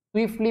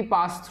swiftly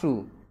pass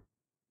through.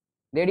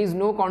 There is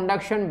no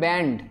conduction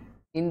band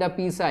in the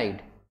p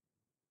side.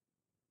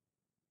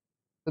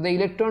 So the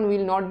electron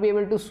will not be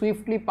able to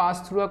swiftly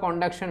pass through a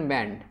conduction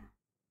band.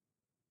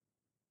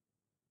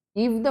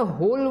 If the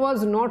hole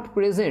was not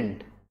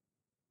present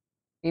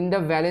in the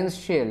valence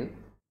shell,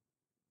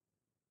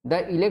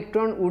 the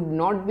electron would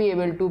not be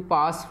able to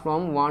pass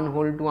from one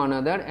hole to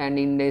another and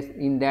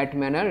in that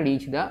manner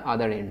reach the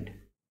other end.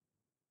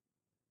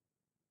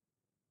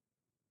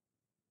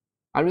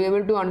 Are you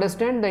able to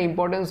understand the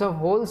importance of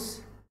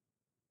holes?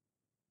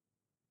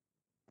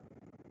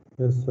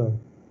 Yes, sir.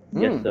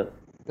 Yes, sir.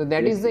 So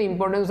that is the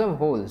importance of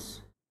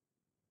holes.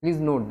 Please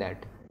note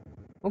that.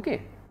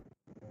 Okay.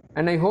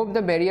 And I hope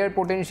the barrier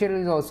potential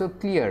is also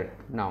clear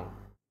now.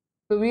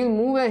 So we will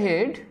move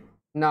ahead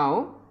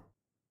now.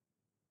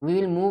 We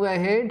will move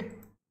ahead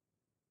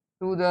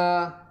to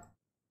the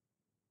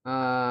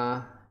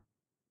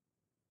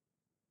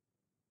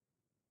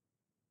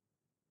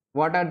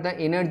what are the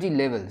energy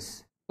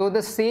levels. So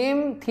the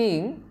same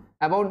thing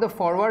about the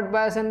forward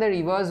bias and the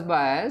reverse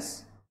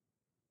bias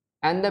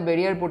and the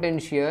barrier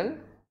potential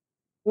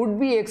would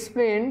be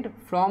explained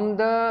from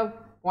the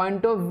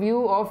point of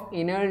view of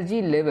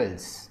energy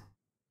levels,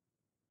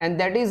 and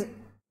that is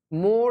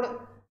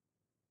more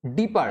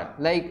deeper,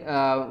 like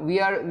we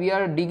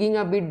are digging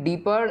a bit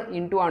deeper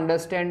into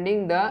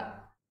understanding the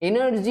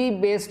energy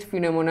based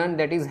phenomenon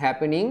that is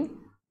happening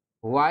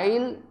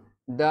while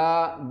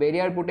the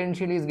barrier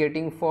potential is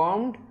getting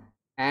formed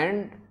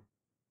and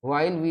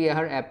while we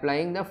are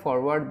applying the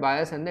forward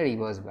bias and the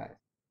reverse bias.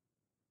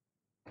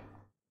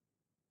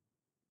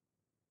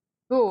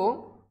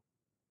 So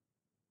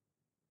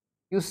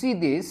you see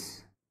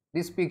this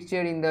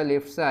picture in the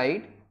left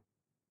side.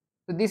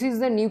 So this is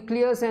the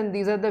nucleus and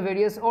these are the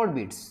various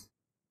orbits,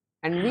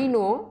 and we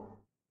know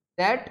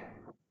that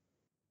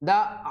the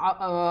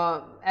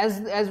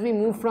as we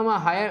move from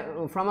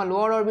a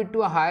lower orbit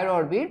to a higher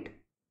orbit,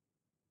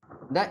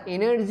 the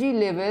energy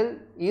level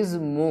is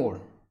more.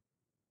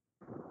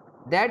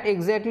 That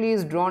exactly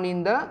is drawn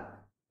in the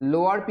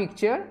lower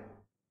picture.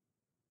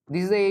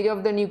 This is the age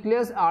of the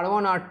nucleus.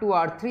 R1, R2,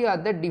 R3 are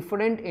the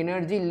different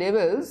energy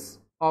levels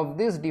of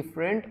these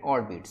different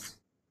orbits.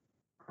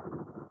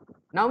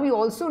 Now we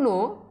also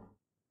know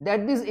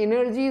that this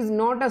energy is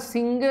not a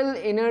single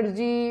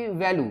energy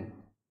value,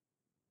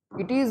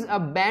 it is a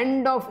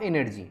band of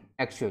energy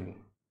actually.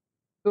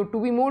 So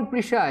to be more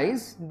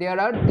precise, there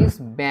are these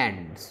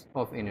bands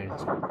of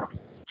energy.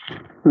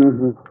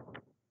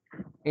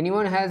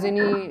 Anyone has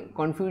any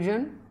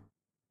confusion?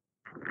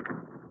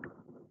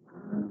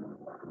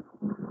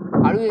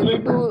 Are you able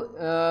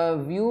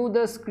to view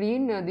the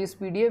screen, this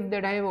PDF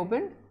that I have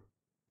opened?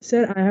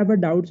 Sir, I have a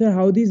doubt, sir.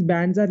 How these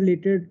bands are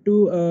related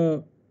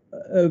to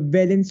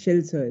valence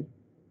shells, sir?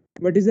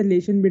 What is the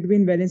relation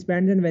between valence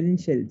bands and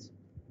valence shells?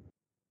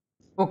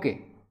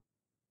 Okay,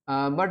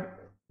 but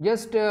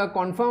just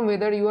confirm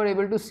whether you are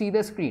able to see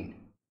the screen.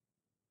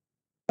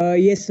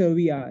 Yes, sir,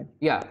 we are.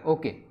 Yeah,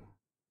 okay.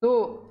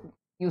 So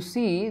you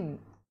see,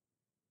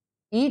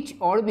 each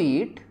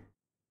orbit,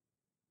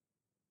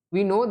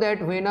 we know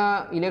that when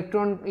a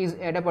electron is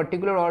at a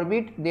particular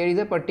orbit, there is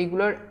a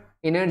particular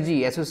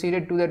energy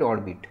associated to that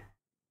orbit.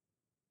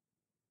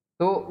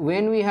 So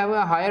when we have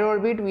a higher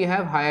orbit, we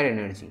have higher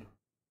energy.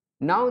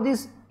 Now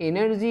this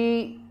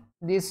energy,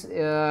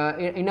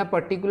 in a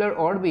particular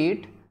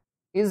orbit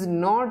is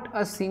not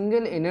a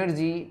single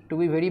energy, to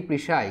be very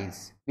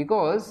precise,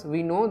 because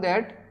we know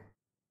that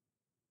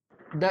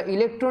the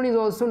electron is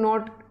also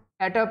not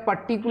at a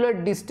particular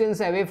distance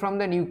away from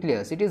the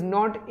nucleus. It is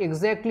not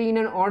exactly in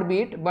an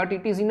orbit, but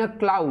it is in a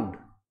cloud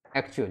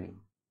actually.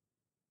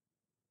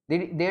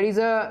 There is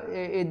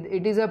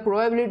it is a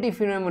probability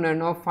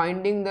phenomenon of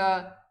finding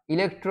the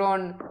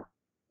electron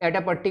at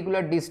a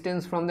particular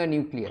distance from the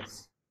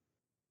nucleus.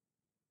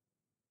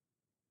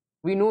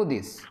 We know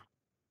this.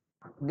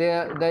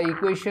 The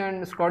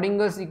equation,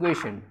 Schrödinger's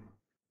equation,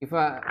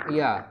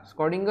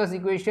 Schrödinger's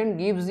equation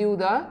gives you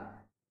the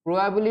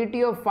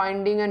probability of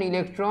finding an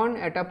electron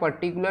at a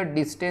particular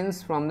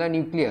distance from the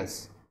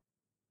nucleus,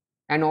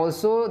 and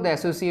also the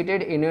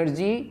associated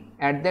energy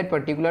at that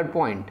particular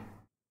point.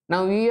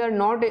 Now we are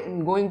not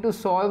going to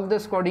solve the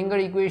Schrödinger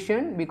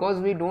equation because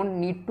we don't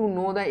need to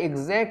know the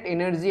exact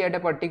energy at a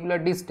particular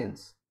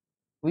distance.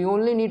 We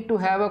only need to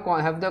have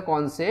the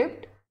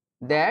concept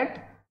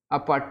that a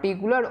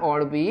particular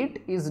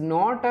orbit is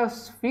not a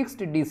fixed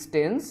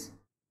distance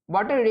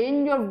but a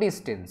range of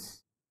distance.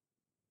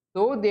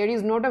 So there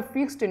is not a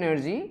fixed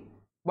energy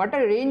but a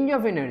range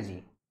of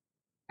energy,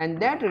 and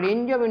that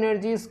range of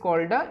energy is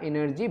called a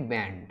energy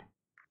band.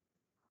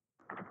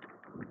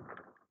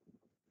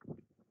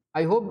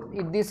 I hope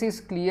this is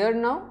clear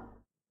now.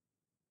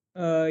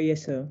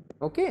 Yes, sir.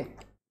 Okay.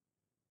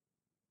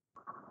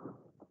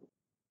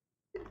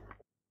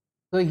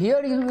 So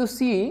here you will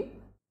see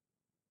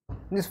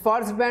this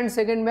first band,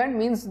 second band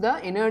means the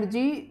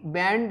energy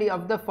band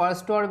of the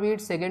first orbit,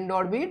 second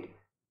orbit,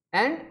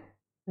 and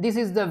this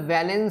is the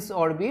valence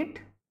orbit,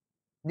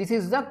 this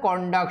is the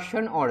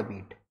conduction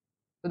orbit.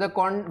 So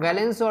the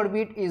valence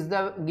orbit is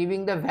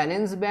giving the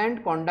valence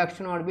band,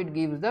 conduction orbit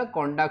gives the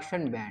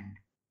conduction band.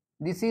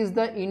 This is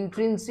the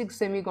intrinsic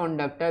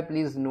semiconductor,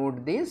 please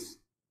note this,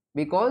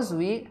 because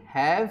we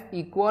have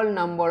equal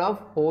number of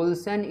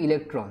holes and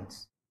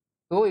electrons.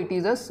 So it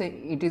is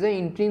an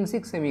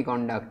intrinsic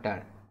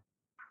semiconductor.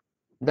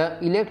 The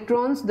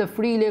electrons, the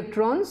free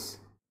electrons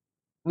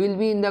will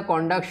be in the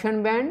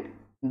conduction band,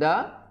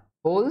 the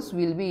holes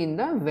will be in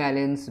the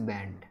valence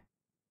band.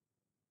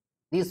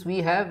 This we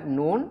have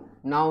known.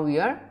 Now we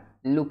are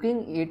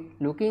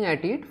looking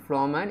at it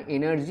from an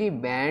energy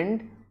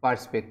band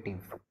perspective.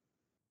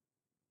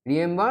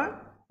 Remember,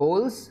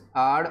 holes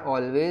are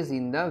always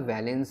in the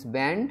valence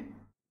band,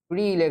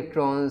 free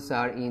electrons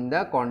are in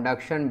the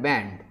conduction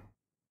band.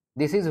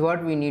 This is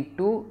what we need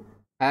to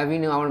have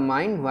in our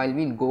mind while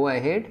we go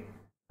ahead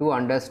to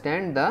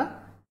understand the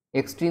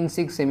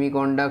extrinsic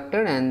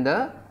semiconductor and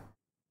the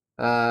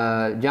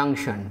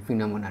junction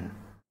phenomenon.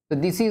 So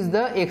this is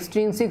the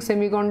extrinsic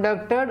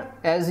semiconductor.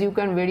 As you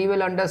can very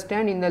well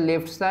understand, in the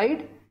left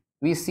side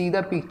we see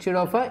the picture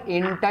of a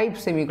n-type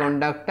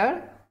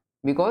semiconductor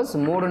because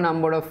more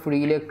number of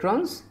free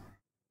electrons.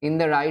 In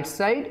the right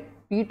side,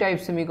 p-type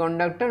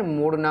semiconductor,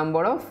 more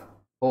number of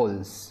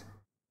holes.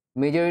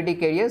 Majority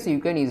carriers you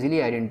can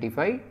easily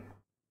identify.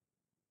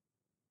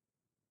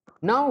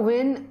 Now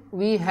when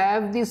we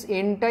have this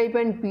n-type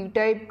and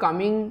p-type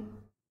coming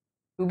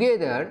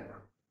together,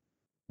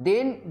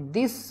 then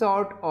this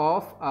sort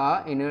of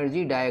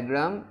energy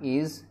diagram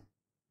is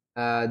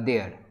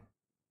there.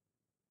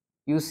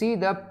 you see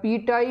the p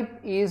type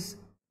is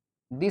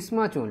this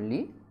much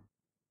only,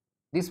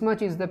 this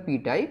much is the p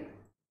type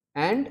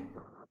and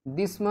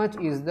this much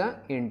is the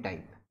n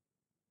type.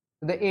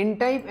 The n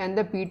type and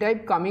the p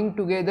type coming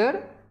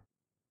together,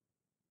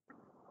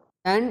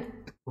 and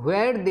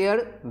where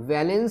their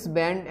valence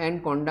band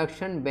and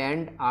conduction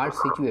band are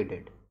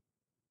situated,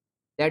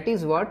 that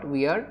is what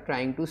we are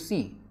trying to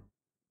see.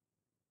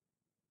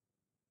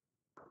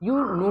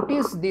 You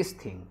notice this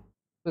thing,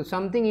 so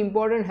something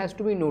important has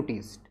to be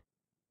noticed.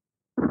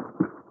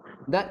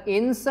 The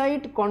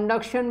n-side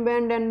conduction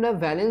band and the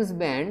valence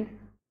band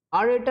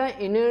are at an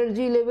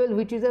energy level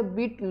which is a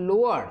bit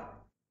lower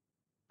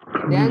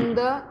than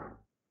the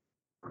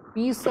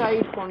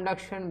p-side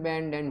conduction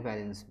band and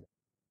valence band.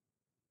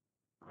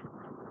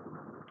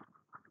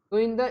 So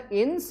in the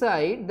n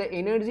side the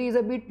energy is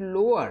a bit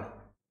lower,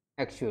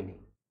 actually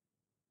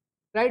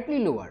slightly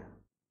lower.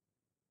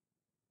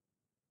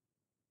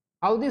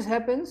 How this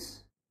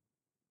happens?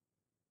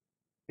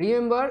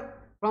 Remember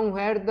from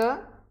where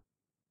the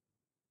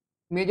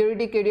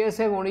majority carriers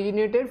have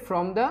originated,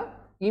 from the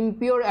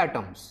impure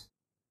atoms.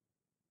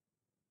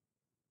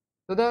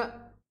 So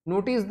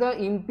notice the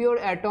impure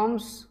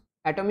atoms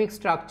atomic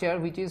structure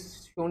which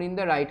is shown in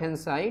the right hand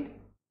side.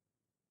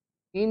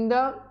 In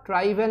the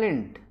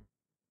trivalent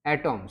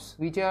atoms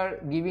which are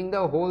giving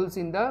the holes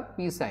in the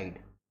p side,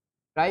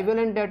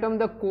 trivalent atom,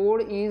 the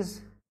core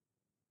is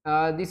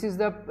this is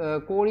the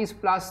core is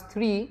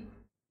 +3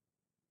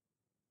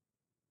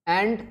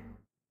 and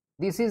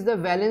this is the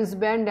valence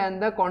band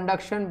and the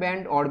conduction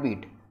band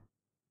orbit,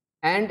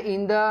 and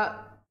in the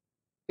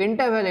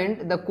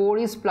pentavalent the core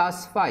is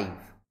 +5.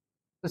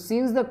 So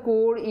since the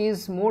core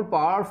is more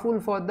powerful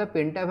for the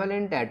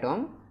pentavalent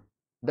atom,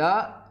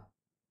 the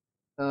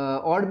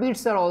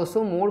orbits are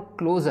also more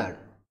closer.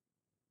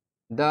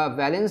 The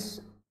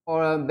valence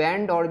or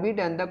band orbit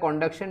and the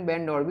conduction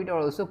band orbit are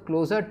also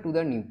closer to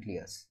the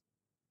nucleus.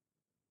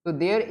 So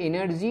their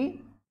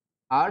energy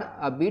are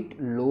a bit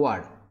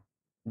lower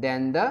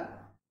than the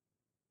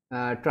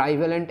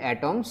trivalent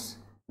atoms,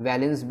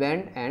 valence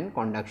band and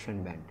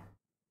conduction band.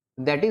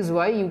 That is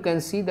why you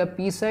can see the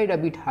p side a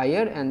bit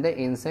higher and the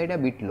n side a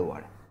bit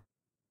lower.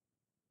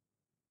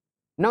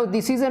 Now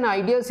this is an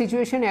ideal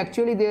situation.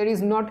 Actually there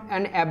is not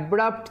an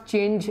abrupt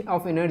change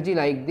of energy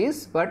like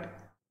this, but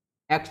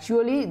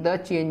actually the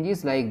change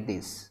is like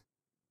this,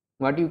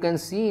 what you can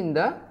see in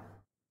the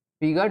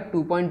figure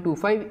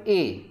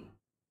 2.25a.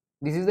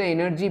 This is the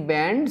energy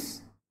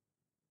bands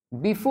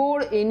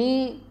before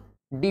any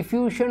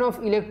diffusion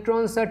of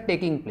electrons are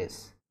taking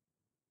place.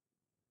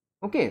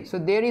 Okay, so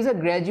there is a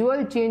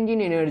gradual change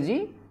in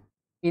energy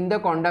in the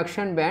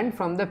conduction band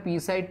from the p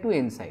side to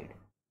n side.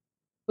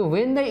 So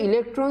when the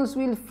electrons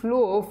will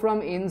flow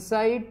from n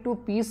side to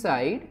p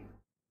side,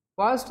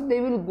 first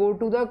they will go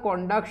to the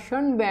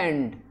conduction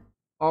band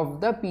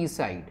of the p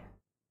side.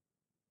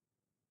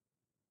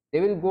 They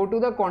will go to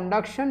the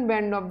conduction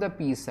band of the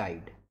p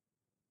side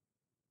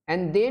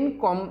and then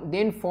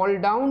fall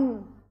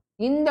down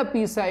in the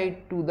p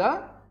side to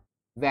the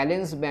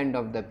valence band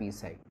of the p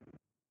side.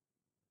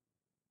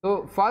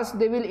 So first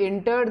they will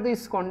enter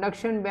this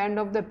conduction band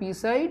of the p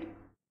side,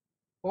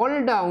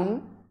 fall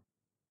down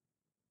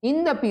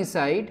in the p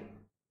side.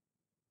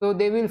 So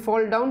they will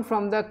fall down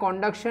from the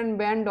conduction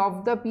band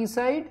of the p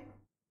side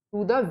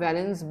to the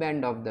valence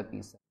band of the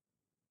p side.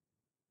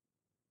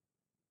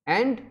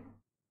 And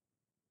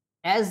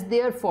as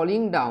they are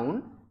falling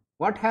down,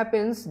 what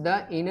happens?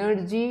 The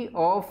energy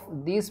of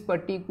this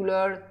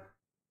particular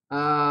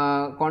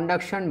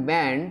conduction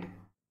band,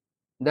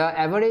 the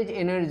average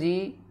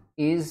energy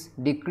is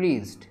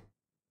decreased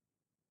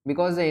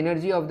because the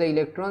energy of the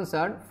electrons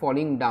are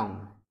falling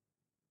down,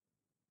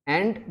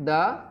 and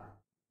the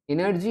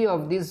energy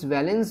of this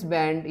valence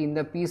band in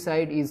the p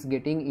side is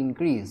getting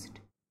increased.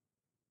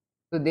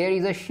 So there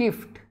is a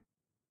shift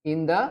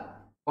in the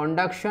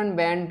conduction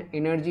band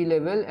energy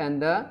level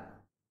and the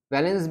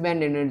valence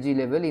band energy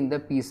level in the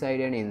p side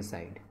and n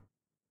side,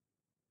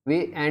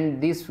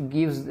 and this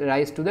gives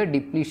rise to the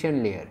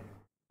depletion layer.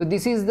 So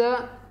this is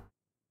the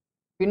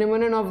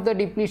phenomenon of the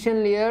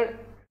depletion layer,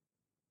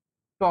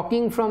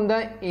 talking from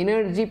the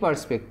energy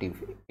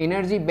perspective,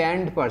 energy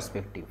band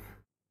perspective.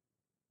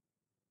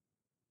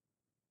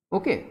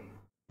 Okay,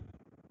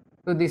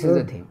 so this is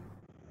the thing.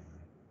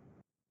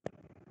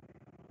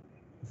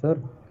 Sir,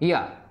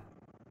 Yeah.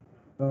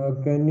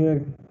 can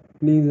you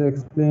please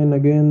explain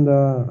again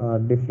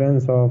the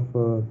difference of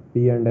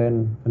P and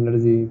N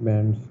energy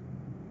bands?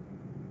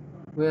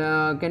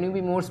 Can you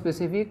be more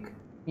specific?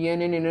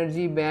 EEN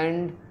energy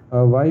band.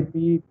 Why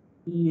P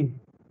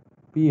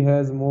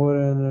has more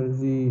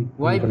energy?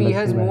 Why in P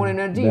has conduction more band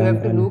energy? You than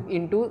have to N? look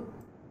into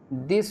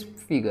this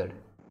figure.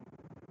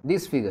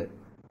 This figure.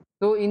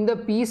 So in the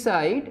p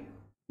side,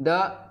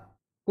 the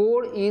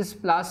core is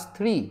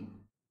 +3,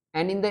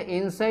 and in the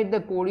n side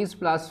the core is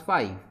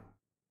 +5.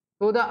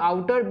 So the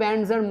outer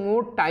bands are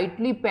more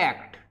tightly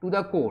packed to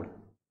the core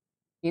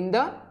in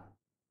the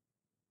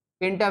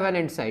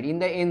pentavalent side, in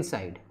the n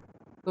side.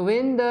 So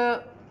when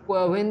the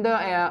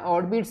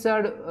orbits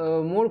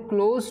are more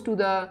close to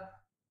the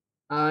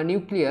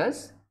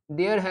nucleus,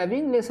 they are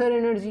having lesser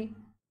energy.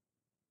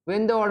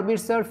 When the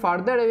orbits are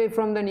farther away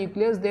from the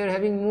nucleus, they are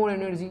having more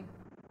energy.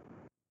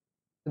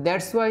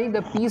 That's why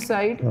the p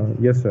side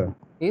Yes, sir.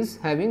 is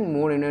having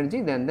more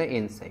energy than the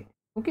n side.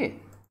 Okay,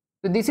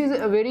 so this is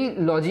a very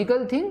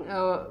logical thing.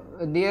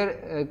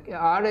 There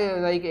are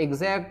like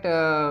exact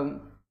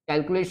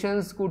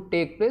calculations could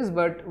take place,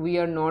 but we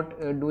are not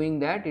doing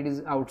that. It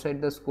is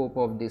outside the scope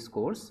of this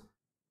course.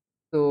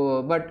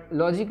 So but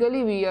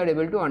logically we are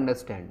able to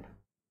understand,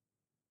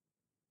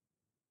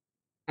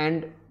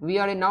 and we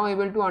are now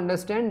able to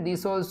understand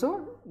this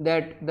also,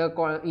 that the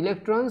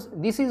electrons,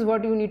 this is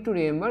what you need to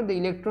remember, the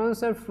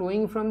electrons are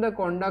flowing from the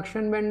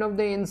conduction band of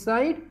the n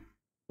side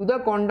to the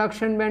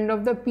conduction band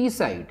of the p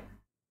side,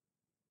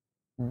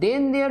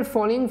 then they are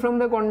falling from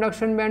the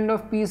conduction band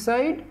of p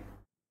side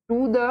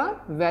to the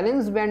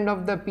valence band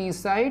of the p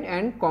side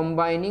and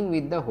combining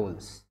with the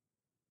holes.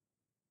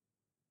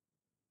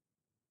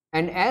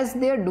 And as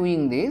they are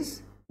doing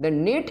this, the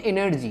net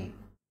energy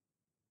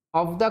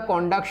of the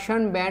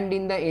conduction band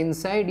in the n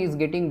side is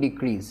getting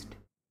decreased.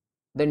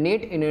 The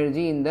net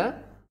energy in the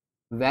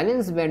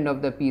valence band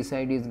of the p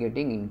side is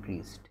getting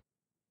increased.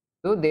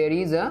 So there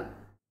is a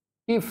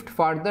shift,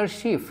 further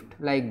shift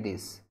like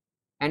this,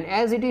 and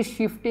as it is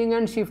shifting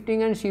and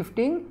shifting and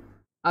shifting,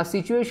 a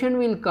situation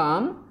will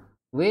come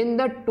when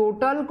the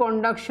total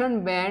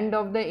conduction band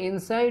of the n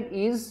side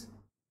is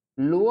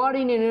lower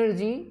in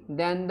energy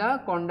than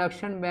the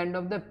conduction band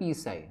of the p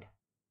side.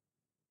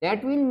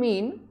 That will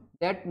mean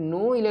that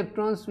no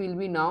electrons will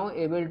be now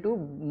able to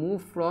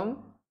move from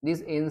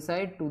this n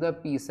side to the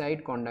p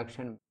side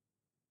conduction.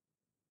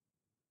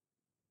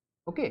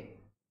 Okay,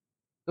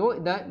 so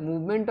the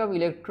movement of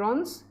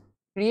electrons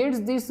creates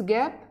this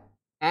gap,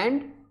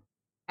 and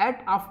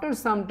after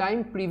some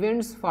time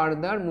prevents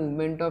further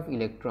movement of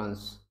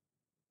electrons.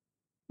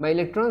 By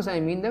electrons I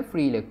mean the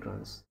free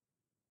electrons.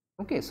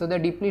 Okay, so the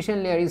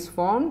depletion layer is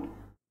formed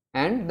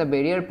and the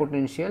barrier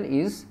potential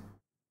is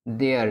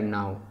there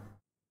now.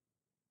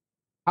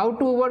 How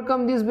to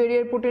overcome this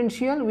barrier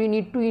potential? We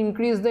need to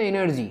increase the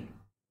energy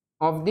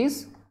of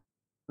this,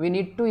 we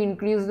need to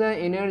increase the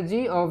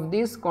energy of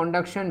this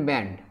conduction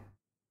band.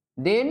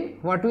 Then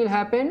what will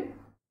happen?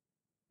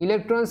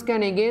 Electrons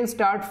can again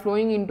start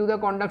flowing into the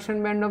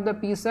conduction band of the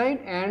p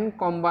side and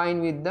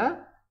combine with the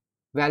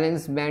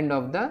valence band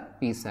of the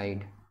p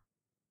side,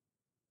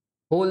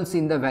 holes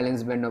in the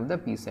valence band of the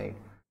p side.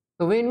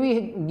 So when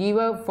we give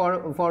a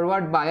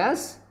forward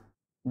bias,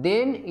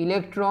 then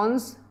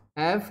electrons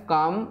have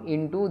come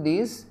into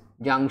this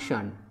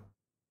junction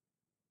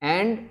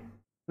and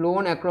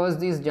flown across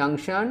this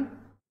junction,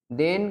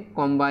 then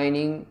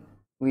combining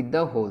with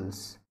the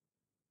holes.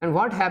 And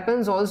what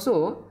happens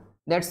also,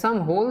 that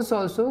some holes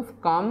also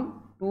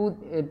come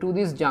to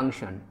this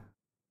junction.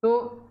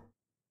 So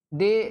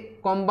they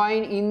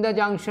combine in the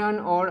junction,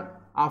 or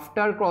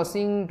after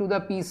crossing to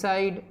the p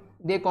side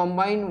they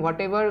combine,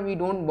 whatever, we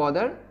don't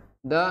bother.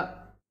 The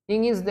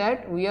thing is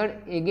that we are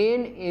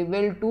again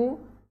able to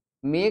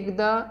make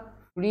the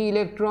free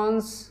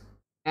electrons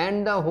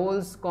and the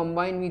holes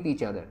combine with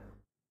each other.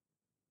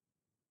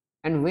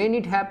 And when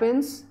it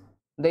happens,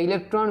 the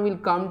electron will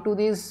come to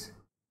this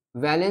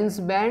valence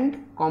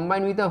band,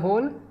 combine with a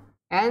hole,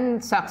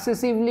 and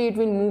successively it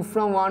will move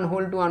from one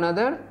hole to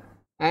another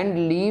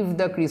and leave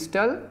the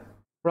crystal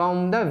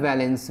from the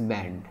valence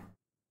band.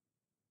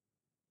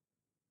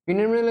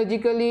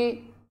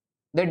 Phenomenologically,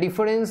 the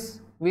difference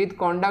with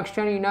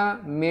conduction in a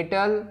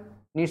metal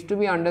needs to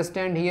be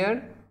understood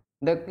here.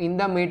 In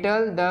the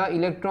metal, the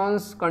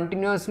electrons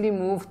continuously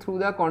move through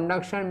the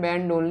conduction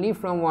band only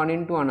from one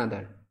end to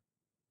another.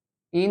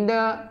 In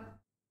the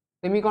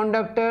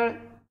semiconductor,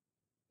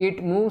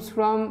 it moves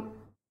from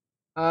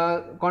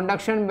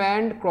conduction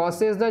band,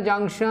 crosses the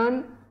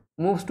junction,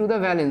 moves to the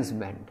valence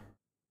band,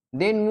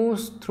 then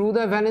moves through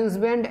the valence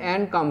band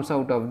and comes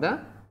out of the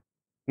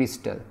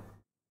crystal.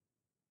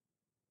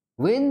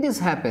 When this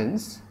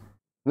happens,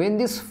 when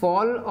this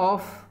fall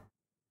of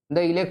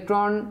the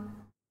electron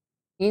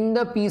in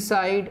the p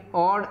side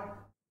or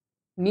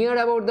near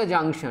about the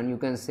junction, you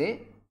can say,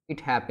 it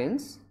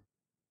happens,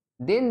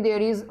 then there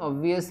is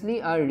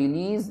obviously a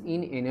release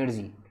in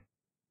energy,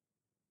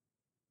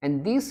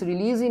 and this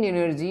release in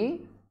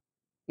energy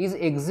is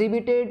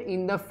exhibited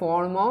in the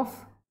form of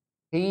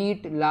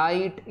heat,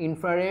 light,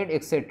 infrared,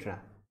 etc.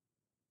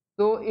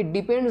 So it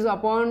depends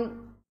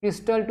upon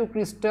crystal to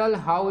crystal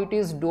how it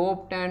is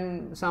doped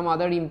and some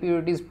other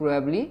impurities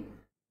probably.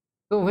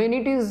 So when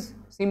it is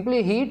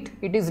simply heat,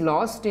 it is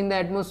lost in the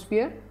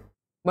atmosphere,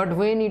 but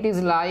when it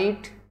is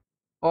light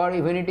or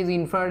when it is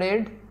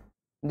infrared,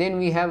 then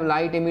we have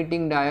light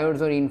emitting diodes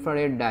or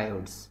infrared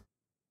diodes.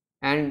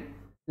 And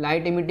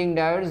light emitting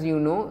diodes, you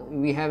know,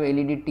 we have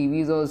LED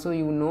TVs also,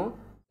 you know.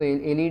 So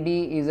LED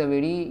is a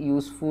very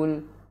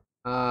useful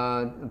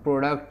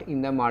product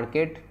in the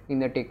market, in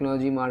the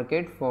technology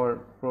market for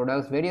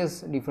products.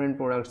 Various different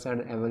products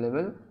are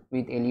available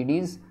with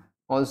LEDs,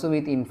 also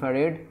with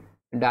infrared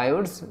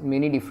diodes.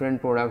 Many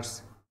different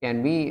products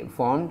can be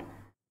formed.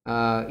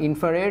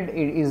 Infrared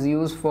is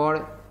used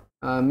for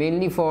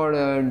mainly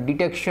for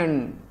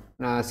detection,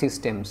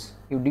 systems.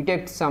 You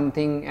detect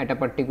something at a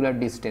particular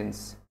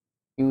distance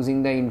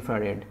using the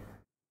infrared.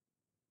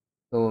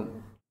 So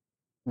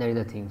that is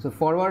the thing. So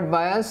forward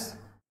bias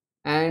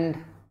and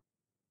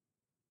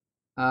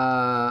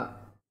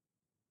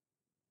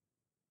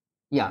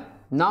yeah,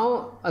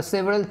 now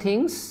several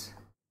things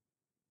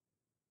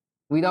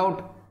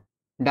without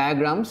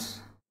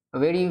diagrams,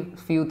 very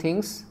few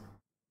things.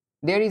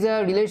 There is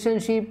a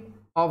relationship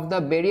of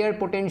the barrier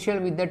potential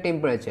with the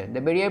temperature.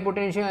 The barrier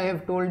potential, I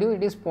have told you,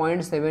 it is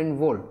 0.7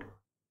 volt.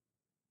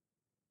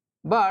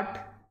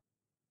 But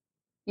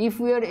if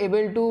we are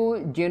able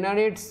to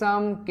generate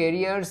some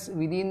carriers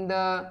within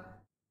the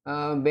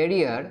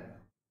barrier,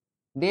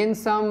 then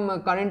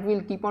some current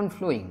will keep on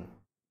flowing,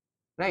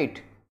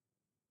 right?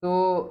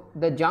 So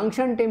the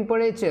junction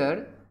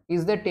temperature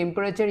is the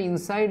temperature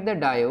inside the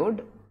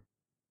diode.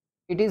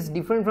 It is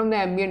different from the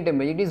ambient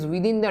temperature. It is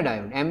within the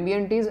diode.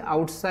 Ambient is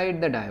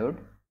outside the diode.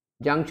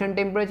 Junction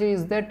temperature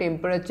is the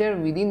temperature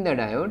within the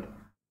diode.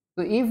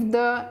 So if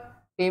the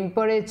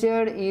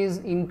temperature is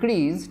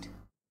increased,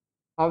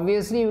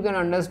 obviously you can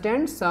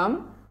understand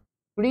some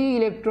free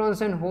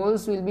electrons and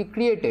holes will be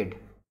created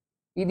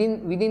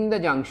within the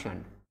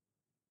junction.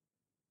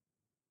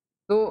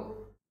 So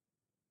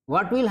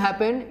what will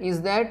happen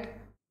is that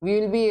we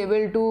will be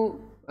able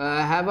to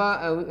have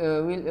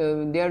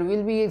a there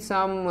will be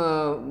some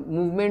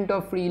movement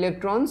of free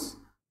electrons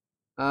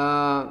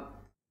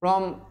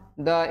from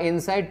the N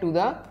side to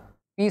the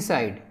P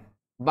side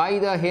by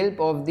the help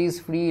of these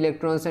free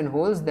electrons and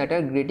holes that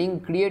are getting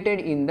created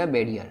in the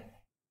barrier.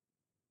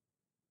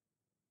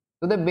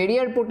 So the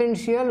barrier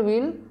potential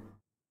will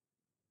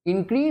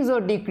increase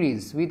or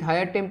decrease with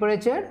higher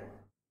temperature.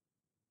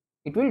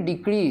 It will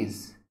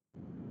decrease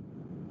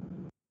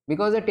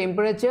because the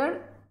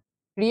temperature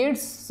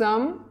creates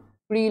some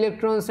free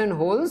electrons and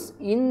holes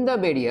in the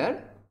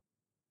barrier.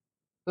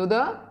 So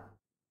the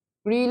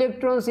free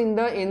electrons in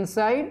the N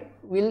side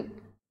will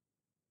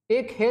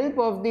take help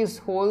of these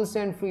holes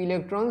and free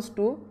electrons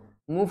to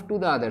move to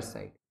the other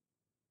side.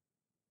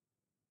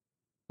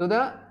 So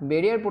the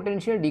barrier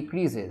potential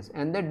decreases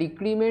and the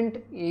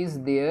decrement is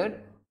there.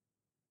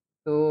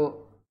 So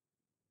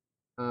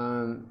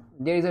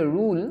there is a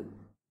rule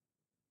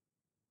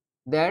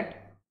that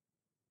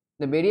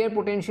the barrier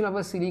potential of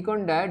a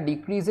silicon diode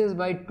decreases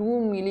by 2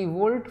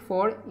 millivolt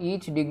for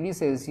each degree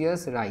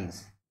Celsius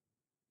rise.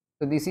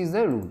 So this is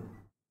the rule.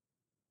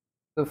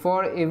 So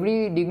for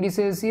every degree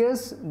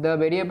Celsius, the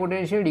barrier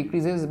potential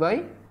decreases by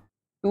 2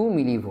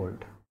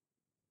 millivolt.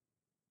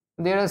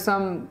 There are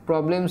some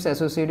problems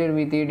associated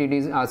with it. It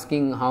is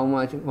asking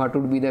what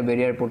would be the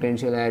barrier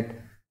potential at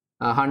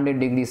 100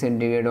 degrees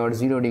centigrade or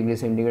 0 degrees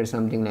centigrade,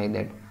 something like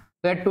that.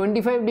 So at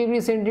 25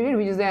 degrees centigrade,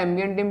 which is the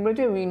ambient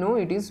temperature, we know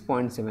it is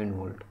 0.7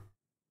 volt.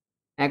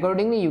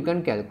 Accordingly, you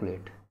can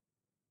calculate.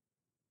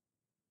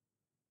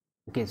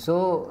 Okay,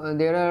 so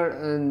there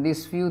are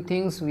these few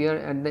things. We are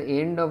at the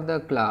end of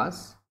the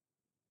class.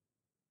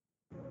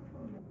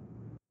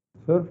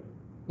 Sir?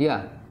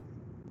 Yeah.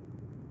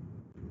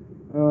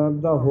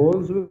 The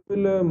holes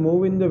will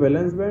move in the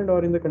valence band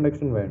or in the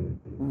conduction band?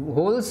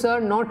 Holes are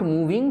not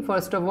moving,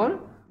 first of all.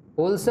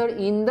 Holes are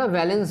in the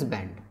valence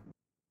band.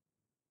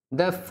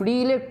 The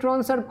free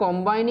electrons are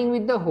combining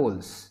with the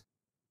holes.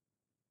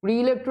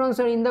 Free electrons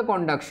are in the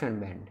conduction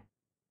band.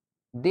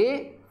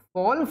 They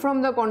fall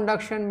from the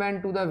conduction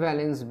band to the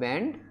valence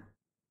band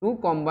to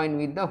combine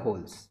with the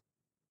holes.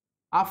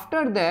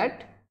 After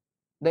that,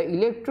 the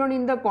electron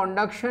in the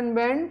conduction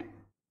band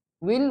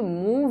will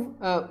move,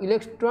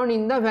 electron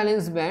in the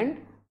valence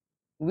band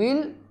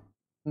will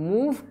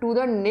move to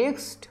the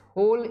next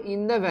hole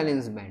in the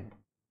valence band.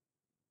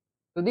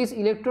 So this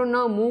electron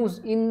now moves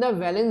in the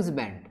valence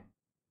band,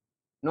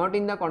 not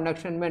in the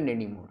conduction band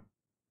anymore.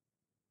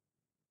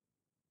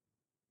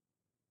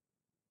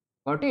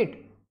 Got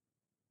it?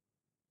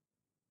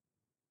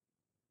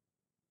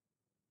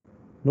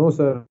 No,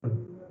 sir.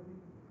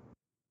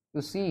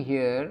 You see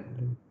here,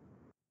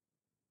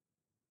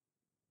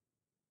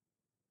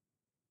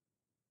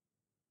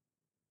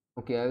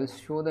 okay, I will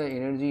show the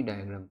energy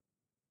diagram.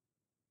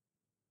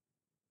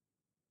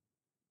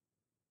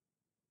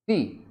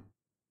 See,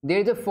 there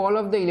is a fall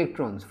of the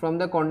electrons from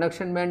the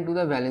conduction band to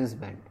the valence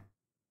band.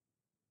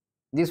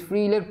 These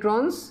free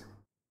electrons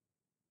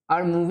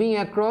are moving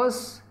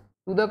across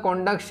to the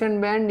conduction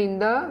band in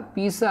the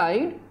P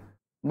side,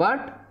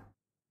 but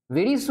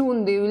very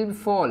soon they will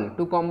fall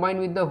to combine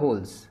with the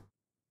holes,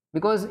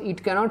 because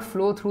it cannot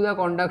flow through the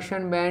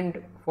conduction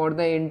band for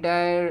the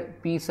entire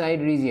P side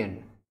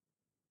region.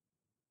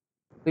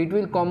 So it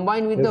will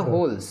combine with the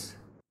holes,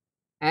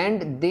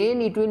 and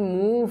then it will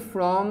move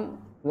from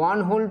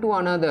one hole to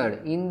another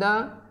in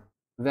the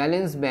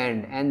valence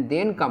band and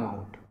then come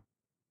out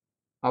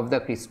of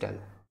the crystal.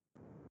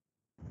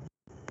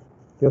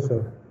 Yes,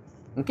 sir.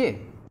 Okay.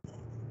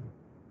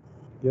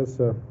 Yes,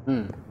 sir.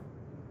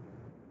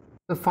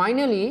 So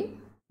finally,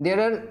 there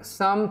are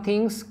some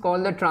things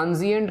called the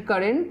transient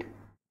current,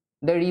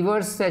 the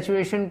reverse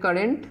saturation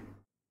current.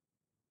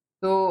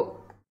 So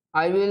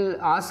I will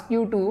ask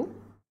you to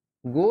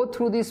go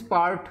through this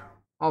part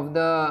of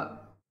the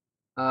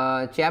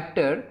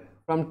chapter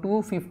from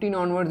 215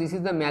 onwards. This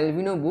is the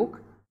Malvino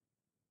book.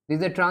 This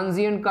is the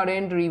transient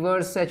current,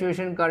 reverse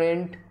saturation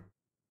current,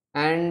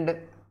 and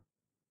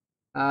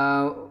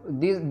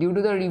this, due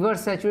to the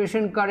reverse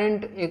saturation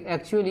current,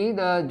 actually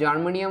the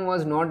germanium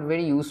was not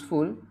very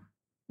useful,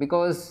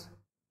 because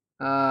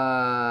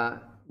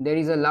there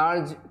is a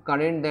large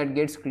current that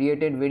gets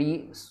created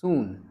very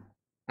soon,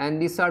 and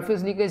the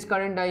surface leakage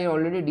current I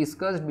already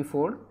discussed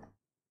before.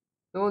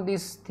 So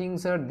these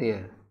things are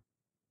there,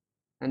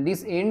 and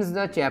this ends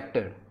the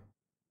chapter.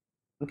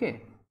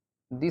 Okay,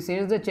 this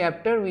ends the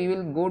chapter. We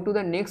will go to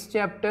the next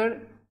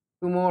chapter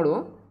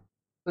tomorrow.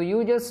 So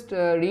you just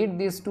read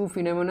these two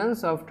phenomena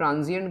of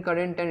transient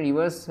current and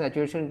reverse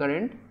saturation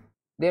current.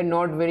 They are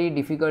not very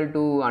difficult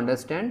to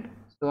understand,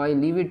 so I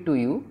leave it to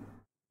you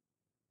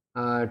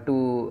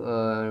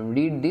to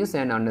read this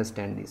and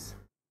understand this.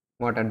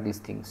 What are these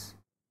things?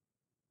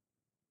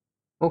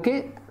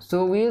 Okay,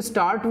 so we will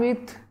start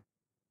with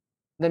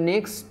the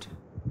next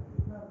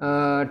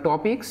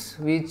topics,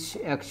 which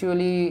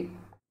actually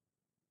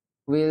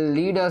will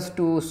lead us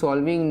to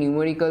solving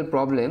numerical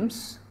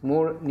problems,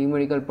 more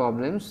numerical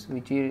problems,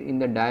 which are in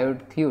the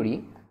diode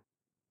theory.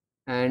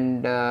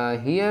 And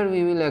here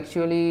we will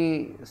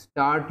actually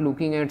start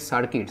looking at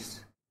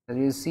circuits. As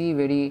you see,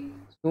 very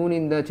soon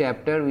in the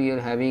chapter we are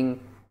having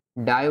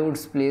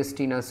diodes placed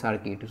in a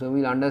circuit. So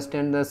we will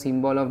understand the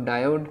symbol of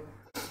diode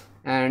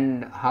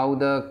and how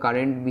the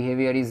current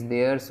behavior is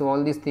there. So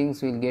all these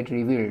things will get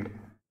revealed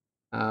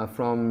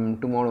from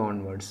tomorrow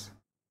onwards.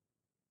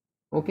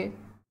 Okay,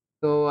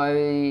 so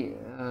I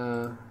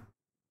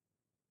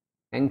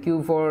thank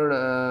you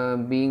for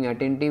being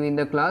attentive in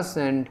the class,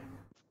 and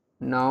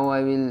now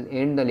I will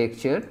end the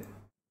lecture.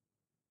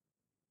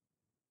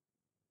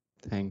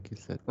 Thank you,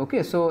 sir.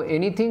 Okay, so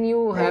anything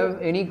you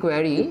have, any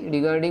query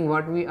regarding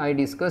what I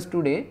discussed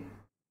today,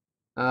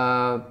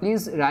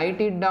 please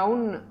write it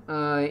down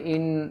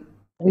in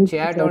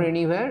chat or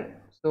anywhere.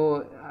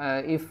 So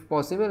if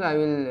possible, I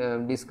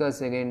will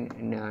discuss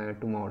again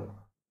tomorrow.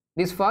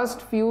 These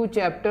first few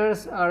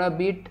chapters are a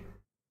bit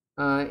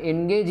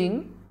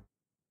engaging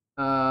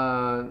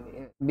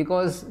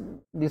because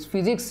this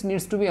physics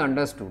needs to be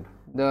understood.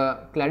 The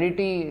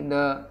clarity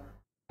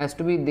has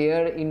to be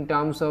there in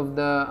terms of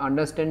the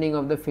understanding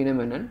of the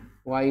phenomenon,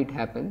 why it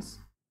happens.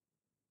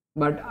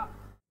 But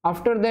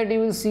after that, you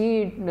will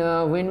see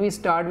when we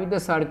start with the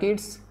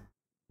circuits,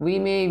 we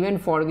may even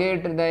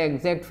forget the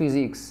exact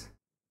physics,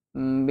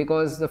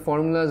 because the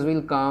formulas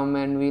will come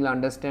and we will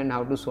understand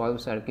how to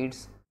solve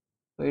circuits.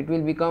 So it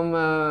will become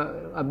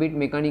a bit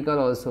mechanical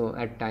also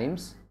at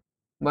times,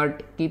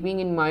 but keeping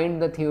in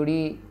mind the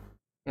theory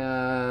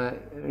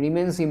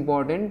remains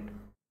important,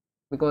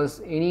 because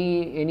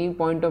any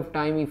point of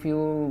time, if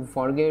you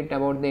forget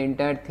about the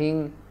entire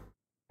thing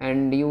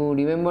and you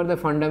remember the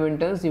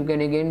fundamentals, you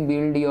can again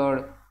build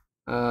your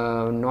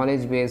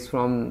knowledge base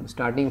from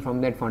starting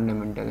from that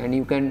fundamental, and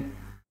you can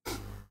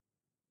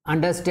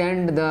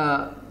understand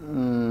the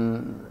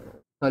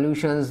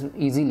solutions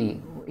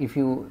easily if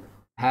you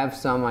have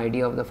some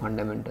idea of the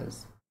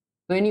fundamentals.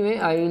 So anyway,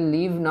 I will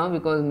leave now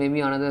because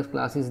maybe another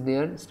class is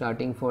there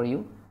starting for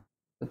you.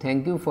 So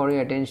thank you for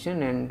your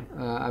attention, and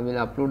I will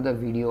upload the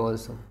video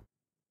also.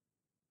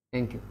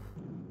 Thank you.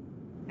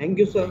 Thank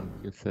you, sir.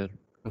 Thank you, sir.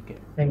 Okay.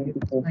 Thank you.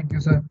 Thank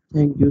you,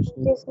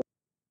 sir.